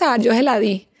un pesar, yo se la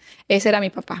di. Ese era mi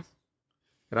papá.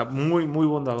 Era muy, muy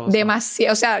bondadoso.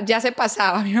 Demasiado, ya se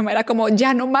pasaba. Mi mamá era como,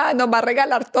 ya no más, nos va a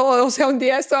regalar todo. Un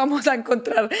día esto vamos a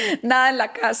encontrar nada en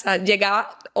la casa.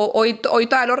 Llegaba, hoy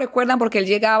todavía lo recuerdan porque él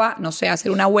llegaba, no sé, a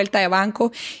hacer una vuelta de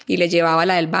banco y le llevaba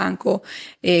la del banco,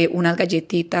 unas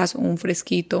galletitas, un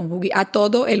fresquito, un juguito, a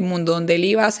todo el mundo. Donde él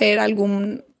iba a hacer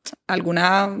algún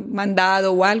alguna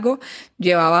mandado o algo,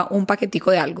 llevaba un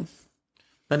paquetico de algo.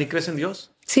 Dani, ¿crees en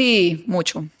Dios? Sí,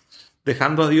 mucho.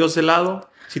 Dejando a Dios de lado,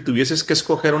 si tuvieses que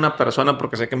escoger una persona,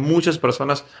 porque sé que muchas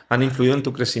personas han influido en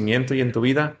tu crecimiento y en tu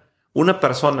vida, una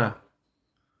persona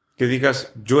que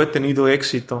digas, yo he tenido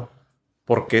éxito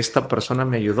porque esta persona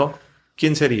me ayudó,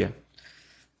 ¿quién sería?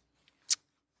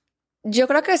 Yo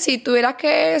creo que si tuviera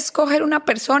que escoger una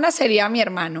persona sería mi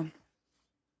hermano.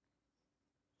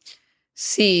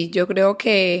 Sí, yo creo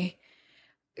que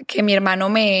mi hermano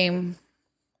me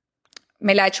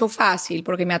la ha hecho fácil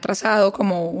porque me ha trazado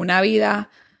como una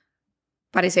vida,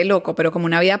 parece loco, pero como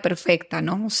una vida perfecta,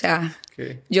 ¿no? O sea,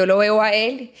 Okay. yo lo veo a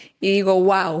él y digo,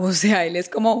 wow, o sea, él es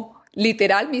como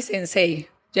literal mi sensei.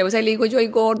 Yo a veces le digo, yo, ay,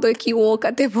 gordo,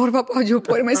 equivócate, por favor, para yo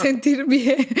poderme sentir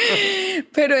bien.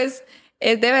 Pero es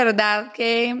de verdad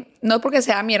que, no porque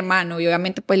sea mi hermano, y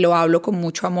obviamente pues lo hablo con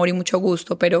mucho amor y mucho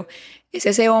gusto, pero es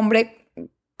ese hombre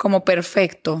como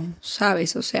perfecto,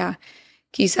 ¿sabes? O sea,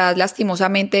 quizás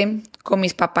lastimosamente con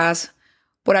mis papás,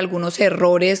 por algunos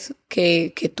errores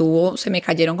que tuvo, se me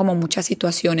cayeron como muchas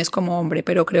situaciones como hombre,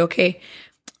 pero creo que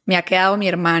me ha quedado mi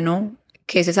hermano,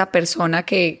 que es esa persona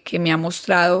que me ha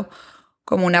mostrado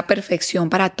como una perfección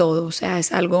para todo. O sea,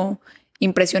 es algo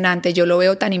impresionante. Yo lo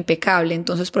veo tan impecable.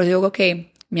 Entonces, por eso digo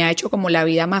que me ha hecho como la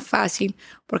vida más fácil,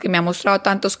 porque me ha mostrado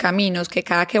tantos caminos que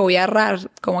cada que voy a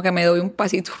errar, como que me doy un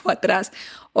pasito atrás.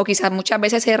 O quizás muchas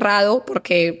veces he errado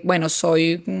porque, bueno,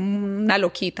 soy una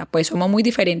loquita, pues somos muy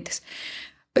diferentes.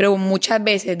 Pero muchas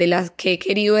veces de las que he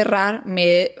querido errar,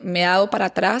 me he dado para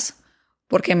atrás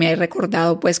porque me he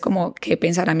recordado pues como qué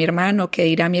pensará mi hermano, qué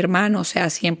dirá mi hermano, o sea,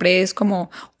 siempre es como,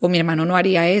 o mi hermano no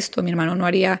haría esto, mi hermano no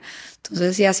haría,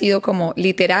 entonces sí ha sido como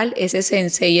literal ese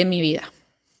sensei en mi vida.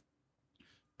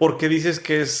 ¿Por qué dices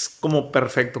que es como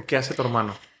perfecto? ¿Qué hace tu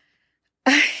hermano?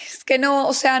 Es que no,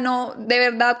 o sea, no, de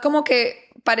verdad como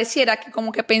que pareciera que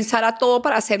como que pensara todo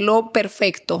para hacerlo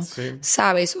perfecto, Sí.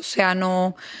 ¿sabes? O sea,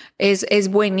 no, es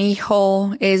buen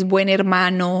hijo, es buen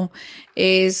hermano,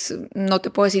 no te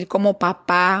puedo decir como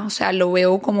papá, o sea, lo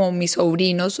veo como mis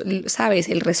sobrinos, ¿sabes?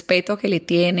 El respeto que le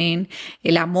tienen,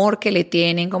 el amor que le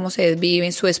tienen, cómo se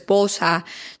desviven, su esposa.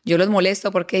 Yo los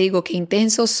molesto porque digo, qué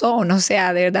intensos son, o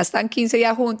sea, de verdad están 15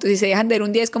 días juntos y se dejan de ver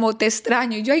un día, es como te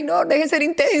extraño, y yo, ay no, dejen ser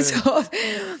intensos. Sí.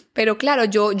 Pero claro,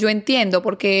 yo entiendo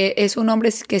porque es un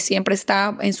hombre que siempre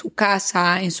está en su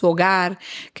casa, en su hogar,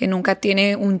 que nunca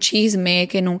tiene un chisme,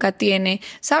 que nunca tiene,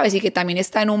 ¿sabes? Y que también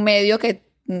está en un medio que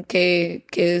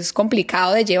es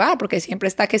complicado de llevar, porque siempre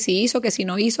está que sí hizo, que sí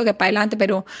no hizo, que para adelante,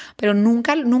 pero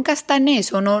nunca está en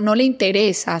eso, no le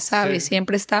interesa, ¿sabes? Sí.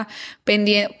 Siempre está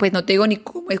pendiente, pues no te digo ni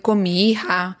cómo es con mi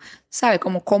hija, ¿sabes?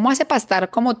 Como cómo hace para estar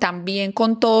como tan bien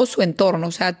con todo su entorno,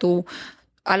 o sea, tú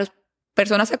a las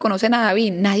personas que conocen a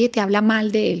David, nadie te habla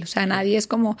mal de él, o sea, nadie es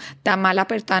como tan mala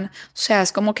persona, o sea,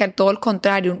 es como que todo el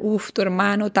contrario, tu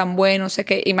hermano tan bueno, no sé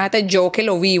qué, imagínate yo que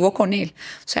lo vivo con él,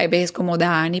 o sea, hay veces como,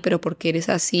 Dani, pero ¿por qué eres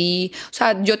así? O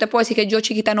sea, yo te puedo decir que yo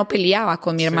chiquita no peleaba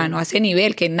con mi hermano a ese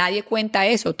nivel, que nadie cuenta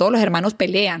eso, todos los hermanos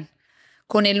pelean.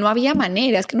 Con él no había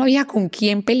manera, es que no había con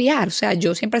quién pelear, o sea,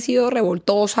 yo siempre he sido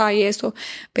revoltosa y eso,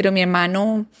 pero mi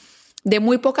hermano de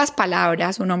muy pocas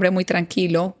palabras, un hombre muy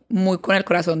tranquilo, muy con el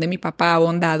corazón de mi papá,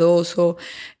 bondadoso,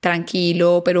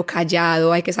 tranquilo, pero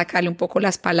callado, hay que sacarle un poco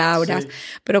las palabras, Sí.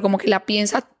 pero como que la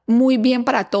piensa muy bien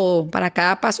para todo, para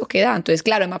cada paso que da. Entonces,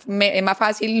 claro, es más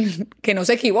fácil que no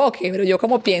se equivoque, pero yo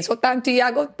como pienso tanto y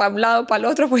hago para un lado, para el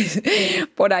otro, pues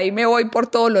por ahí me voy por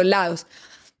todos los lados.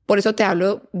 Por eso te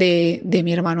hablo de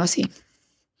mi hermano así.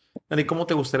 Dani, ¿cómo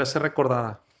te gustaría ser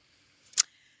recordada?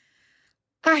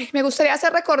 Ay, me gustaría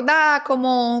ser recordada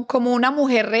como una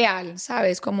mujer real,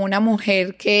 ¿sabes? Como una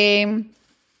mujer que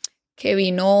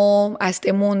vino a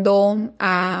este mundo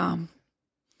a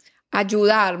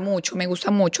ayudar mucho, me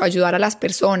gusta mucho ayudar a las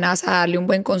personas, a darle un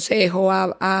buen consejo,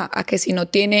 a que si no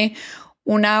tiene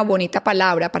una bonita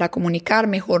palabra para comunicar,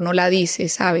 mejor no la dice,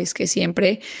 ¿sabes? Que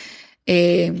siempre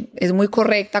es muy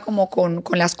correcta como con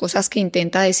las cosas que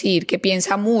intenta decir, que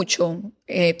piensa mucho,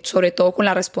 sobre todo con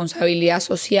la responsabilidad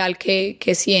social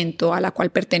que siento, a la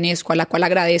cual pertenezco, a la cual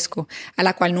agradezco, a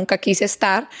la cual nunca quise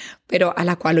estar, pero a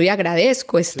la cual hoy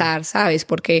agradezco estar, sí. ¿Sabes?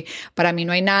 Porque para mí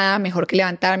no hay nada mejor que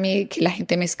levantarme y que la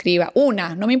gente me escriba.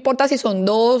 Una, no me importa si son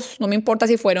dos, no me importa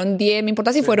si fueron 10, me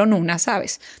importa si fueron una,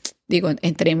 ¿sabes? Digo,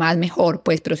 entre más mejor,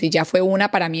 pues, pero si ya fue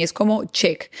una, para mí es como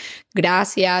check.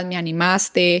 Gracias, me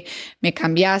animaste, me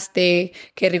cambiaste,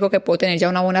 qué rico que puedo tener ya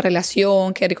una buena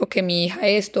relación, qué rico que mi hija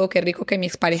esto, qué rico que mi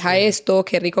expareja esto,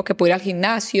 qué rico que puedo ir al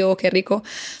gimnasio, qué rico.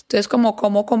 Entonces, como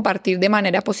cómo compartir de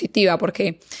manera positiva,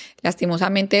 porque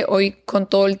lastimosamente hoy con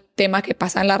todo el tema que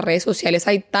pasa en las redes sociales.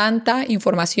 Hay tanta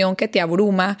información que te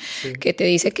abruma, sí, que te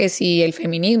dice que si el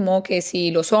feminismo, que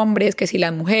si los hombres, que si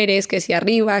las mujeres, que si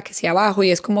arriba, que si abajo,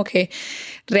 y es como que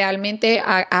realmente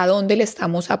a dónde le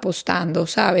estamos apostando,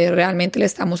 ¿sabes? Realmente le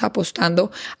estamos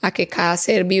apostando a que cada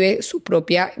ser vive su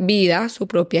propia vida, su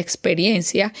propia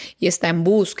experiencia y está en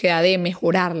búsqueda de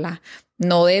mejorarla.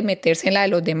 No de meterse en la de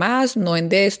los demás, no en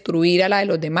de destruir a la de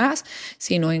los demás,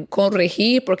 sino en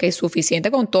corregir, porque es suficiente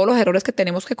con todos los errores que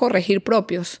tenemos que corregir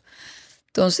propios.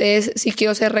 Entonces, sí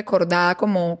quiero ser recordada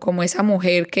como esa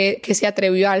mujer que se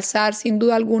atrevió a alzar, sin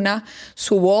duda alguna,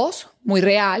 su voz muy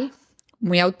real,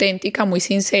 muy auténtica, muy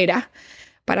sincera,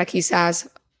 para quizás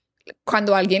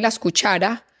cuando alguien la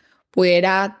escuchara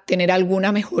pudiera tener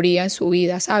alguna mejoría en su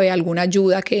vida, ¿sabe? Alguna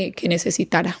ayuda que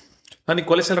necesitara. Dani,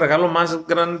 ¿cuál es el regalo más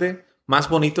grande, más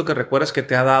bonito que recuerdas que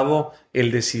te ha dado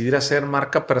el decidir hacer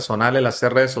marca personal, el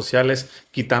hacer redes sociales,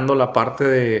 quitando la parte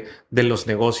de los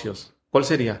negocios? ¿Cuál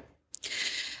sería?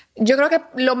 Yo creo que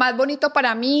lo más bonito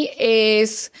para mí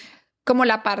es como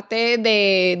la parte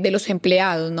de los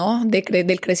empleados, ¿no?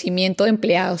 Del crecimiento de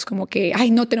empleados, como que, ay,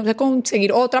 no, tenemos que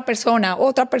conseguir otra persona,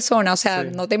 o sea, sí,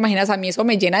 no te imaginas, a mí eso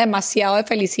me llena demasiado de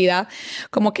felicidad,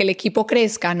 como que el equipo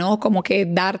crezca, ¿no? Como que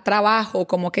dar trabajo,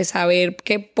 como que saber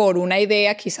que por una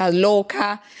idea quizás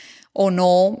loca o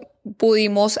no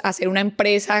pudimos hacer una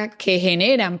empresa que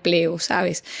genera empleo,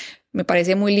 ¿sabes? Me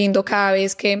parece muy lindo cada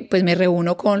vez que pues, me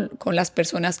reúno con las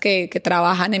personas que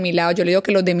trabajan en mi lado. Yo le digo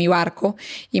que los de mi barco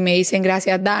y me dicen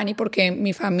gracias Dani porque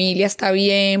mi familia está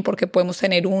bien, porque podemos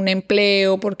tener un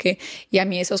empleo, y a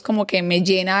mí eso es como que me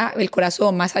llena el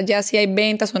corazón. Más allá si hay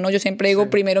ventas o no, yo siempre digo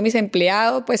primero mis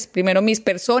empleados, pues primero mis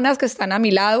personas que están a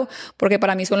mi lado, porque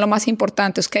para mí son lo más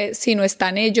importante. Es que si no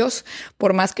están ellos,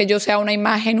 por más que yo sea una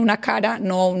imagen, una cara,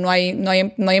 no hay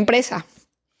empresa.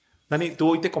 Dani, ¿tú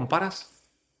hoy te comparas?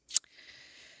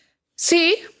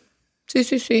 Sí.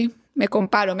 Me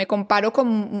comparo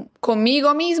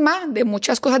conmigo misma de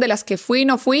muchas cosas de las que fui y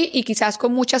no fui y quizás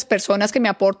con muchas personas que me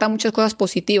aportan muchas cosas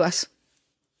positivas.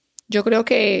 Yo creo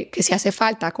que sí hace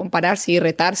falta compararse y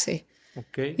retarse.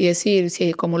 Okay. Y decir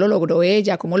sí, cómo lo logró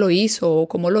ella, cómo lo hizo,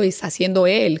 cómo lo está haciendo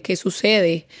él, qué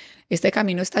sucede. Este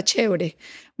camino está chévere.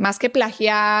 Más que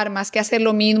plagiar, más que hacer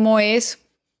lo mismo es,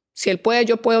 si él puede,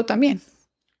 yo puedo también.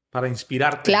 Para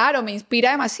inspirarte. Claro, me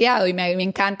inspira demasiado y me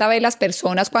encanta ver las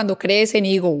personas cuando crecen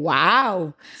y digo,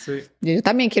 wow, sí, yo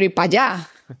también quiero ir para allá.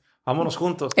 Vámonos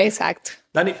juntos. Exacto.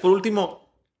 Dani, por último,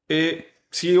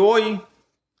 si hoy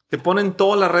te ponen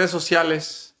todas las redes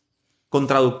sociales, con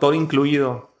traductor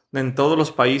incluido, en todos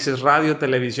los países, radio,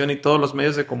 televisión y todos los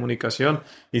medios de comunicación,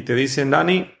 y te dicen,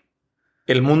 Dani,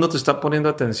 el mundo te está poniendo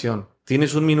atención,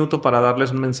 tienes 1 minuto para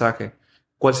darles un mensaje.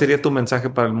 ¿Cuál sería tu mensaje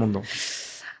para el mundo?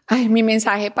 Ay, mi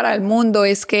mensaje para el mundo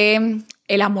es que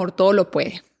el amor todo lo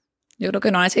puede. Yo creo que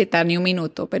no va a necesitar ni 1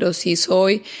 minuto, pero sí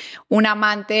soy un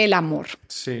amante del amor.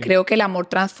 Sí. Creo que el amor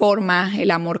transforma,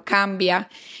 el amor cambia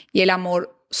y el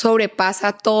amor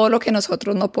sobrepasa todo lo que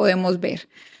nosotros no podemos ver.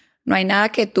 No hay nada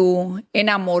que tú en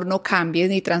amor no cambies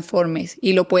ni transformes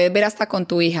y lo puedes ver hasta con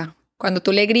tu hija. Cuando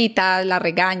tú le gritas, la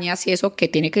regañas y eso que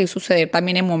tiene que suceder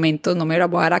también en momentos, no me lo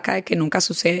voy a dar acá de que nunca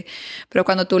sucede, pero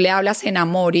cuando tú le hablas en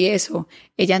amor y eso,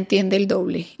 ella entiende el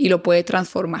doble y lo puede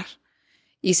transformar.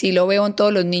 Y sí lo veo en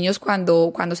todos los niños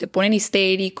cuando se ponen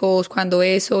histéricos, cuando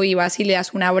eso, y vas y le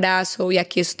das un abrazo y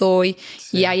aquí estoy,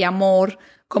 sí, y hay amor,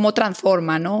 cómo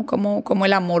transforma, ¿no? Cómo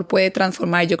el amor puede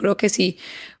transformar. Yo creo que si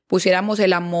pusiéramos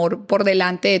el amor por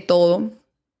delante de todo,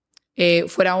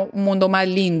 fuera un mundo más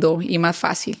lindo y más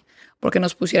fácil. Porque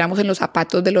nos pusiéramos en los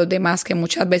zapatos de los demás, que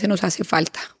muchas veces nos hace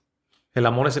falta. El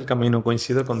amor es el camino,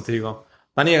 coincido contigo.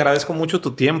 Dani, agradezco mucho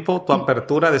tu tiempo, tu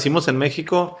apertura. Decimos en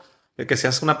México que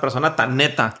seas una persona tan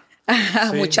neta.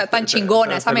 Sí, tan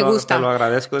chingona, esa me gusta. Te lo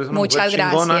agradezco, eres una muchas mujer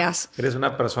chingona, gracias. Eres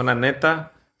una persona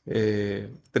neta,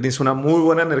 tienes una muy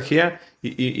buena energía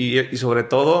y sobre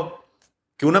todo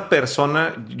que una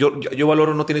persona, yo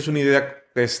valoro, no tienes una idea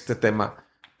de este tema,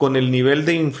 con el nivel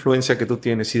de influencia que tú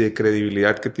tienes y de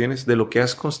credibilidad que tienes, de lo que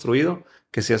has construido,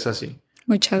 que seas así.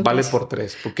 Muchas vale gracias. Por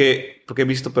 3. Porque he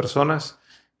visto personas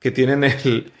que tienen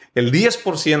el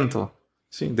 10%,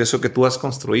 ¿sí?, de eso que tú has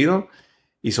construido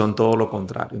y son todo lo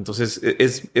contrario. Entonces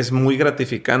es muy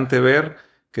gratificante ver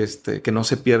que no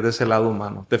se pierde ese lado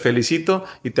humano. Te felicito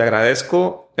y te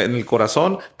agradezco en el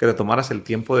corazón que te tomaras el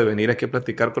tiempo de venir aquí a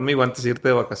platicar conmigo antes de irte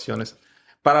de vacaciones.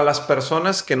 Para las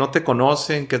personas que no te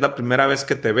conocen, que es la primera vez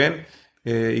que te ven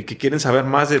y que quieren saber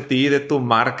más de ti, de tu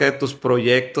marca, de tus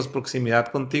proyectos, proximidad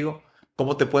contigo,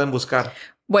 ¿cómo te pueden buscar?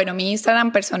 Bueno, mi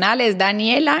Instagram personal es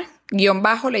Daniela,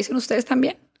 _, ¿le dicen ustedes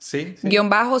también? Sí.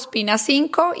 _, Ospina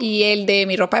 5 y el de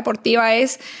mi ropa deportiva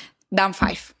es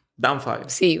Dan5. Dan fire.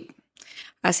 Sí.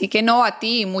 Así que no, a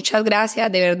ti, muchas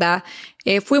gracias, de verdad.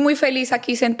 Fui muy feliz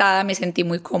aquí sentada, me sentí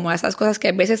muy cómoda. Esas cosas que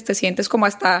a veces te sientes como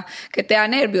hasta que te da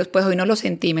nervios, pues hoy no lo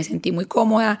sentí, me sentí muy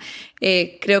cómoda.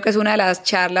 Creo que es una de las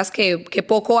charlas que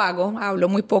poco hago, hablo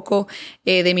muy poco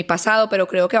de mi pasado, pero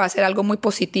creo que va a ser algo muy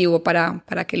positivo para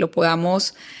que lo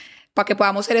podamos... para que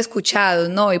podamos ser escuchados,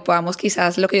 ¿no? Y podamos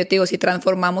quizás, lo que yo te digo, si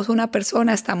transformamos una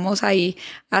persona, estamos ahí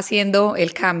haciendo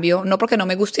el cambio, no porque no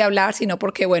me guste hablar, sino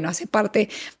porque, bueno, hace parte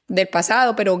del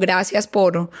pasado, pero gracias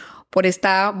por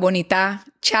esta bonita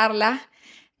charla.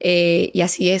 Y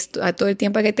así es, a todo el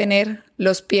tiempo hay que tener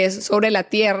los pies sobre la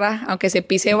tierra, aunque se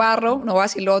pise barro, no voy a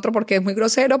decir lo otro porque es muy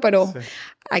grosero, pero sí,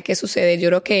 hay que suceder. Yo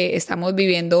creo que estamos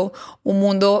viviendo un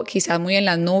mundo quizás muy en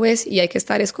las nubes y hay que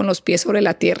estar con los pies sobre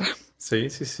la tierra. Sí.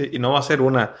 Y no va a ser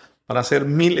una, van a ser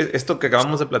miles. Esto que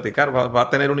acabamos de platicar va a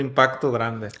tener un impacto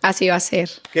grande. Así va a ser.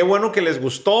 Qué bueno que les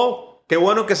gustó. Qué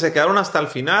bueno que se quedaron hasta el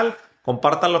final.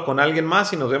 Compártanlo con alguien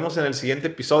más y nos vemos en el siguiente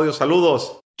episodio.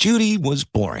 Saludos. Judy was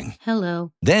boring.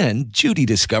 Hello. Then Judy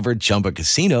discovered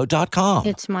ChumbaCasino.com.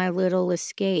 It's my little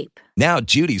escape. Now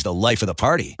Judy's the life of the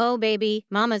party. Oh, baby,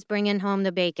 mama's bringing home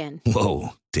the bacon. Whoa,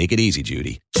 take it easy,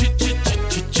 Judy.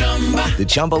 The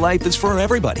Chumba life is for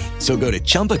everybody. So go to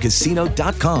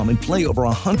ChumbaCasino.com and play over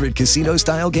 100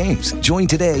 casino-style games. Join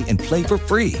today and play for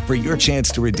free for your chance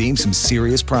to redeem some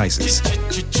serious prizes.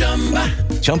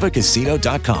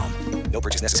 ChumbaCasino.com. No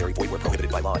purchase necessary. Void where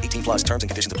prohibited by law. 18 plus terms and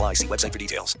conditions apply. See website for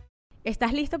details.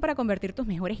 ¿Estás listo para convertir tus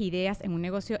mejores ideas en un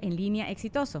negocio en línea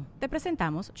exitoso? Te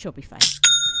presentamos Shopify.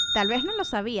 Tal vez no lo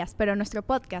sabías, pero nuestro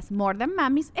podcast More Than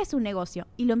Mamis es un negocio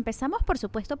y lo empezamos por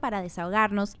supuesto para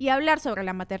desahogarnos y hablar sobre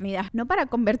la maternidad, no para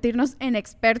convertirnos en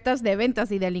expertas de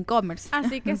ventas y del e-commerce.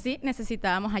 Así que sí,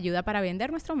 necesitábamos ayuda para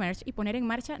vender nuestro merch y poner en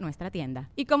marcha nuestra tienda.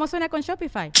 ¿Y cómo suena con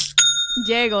Shopify?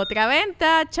 Llegó otra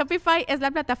venta. Shopify es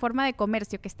la plataforma de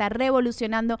comercio que está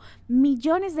revolucionando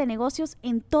millones de negocios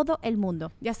en todo el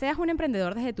mundo. Ya seas un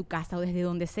emprendedor desde tu casa o desde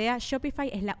donde sea, Shopify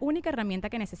es la única herramienta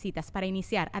que necesitas para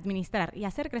iniciar, administrar y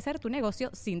hacer crecer tu negocio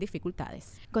sin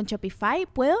dificultades. Con Shopify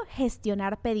puedo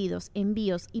gestionar pedidos,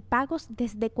 envíos y pagos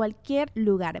desde cualquier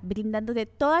lugar, brindándote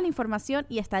toda la información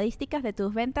y estadísticas de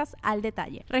tus ventas al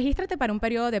detalle. Regístrate para un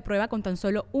periodo de prueba con tan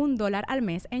solo $1 al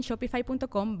mes en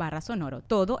shopify.com/sonoro,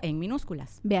 todo en minúsculas.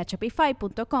 Ve a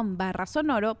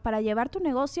shopify.com/sonoro para llevar tu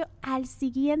negocio al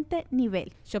siguiente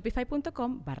nivel.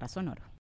 Shopify.com/sonoro.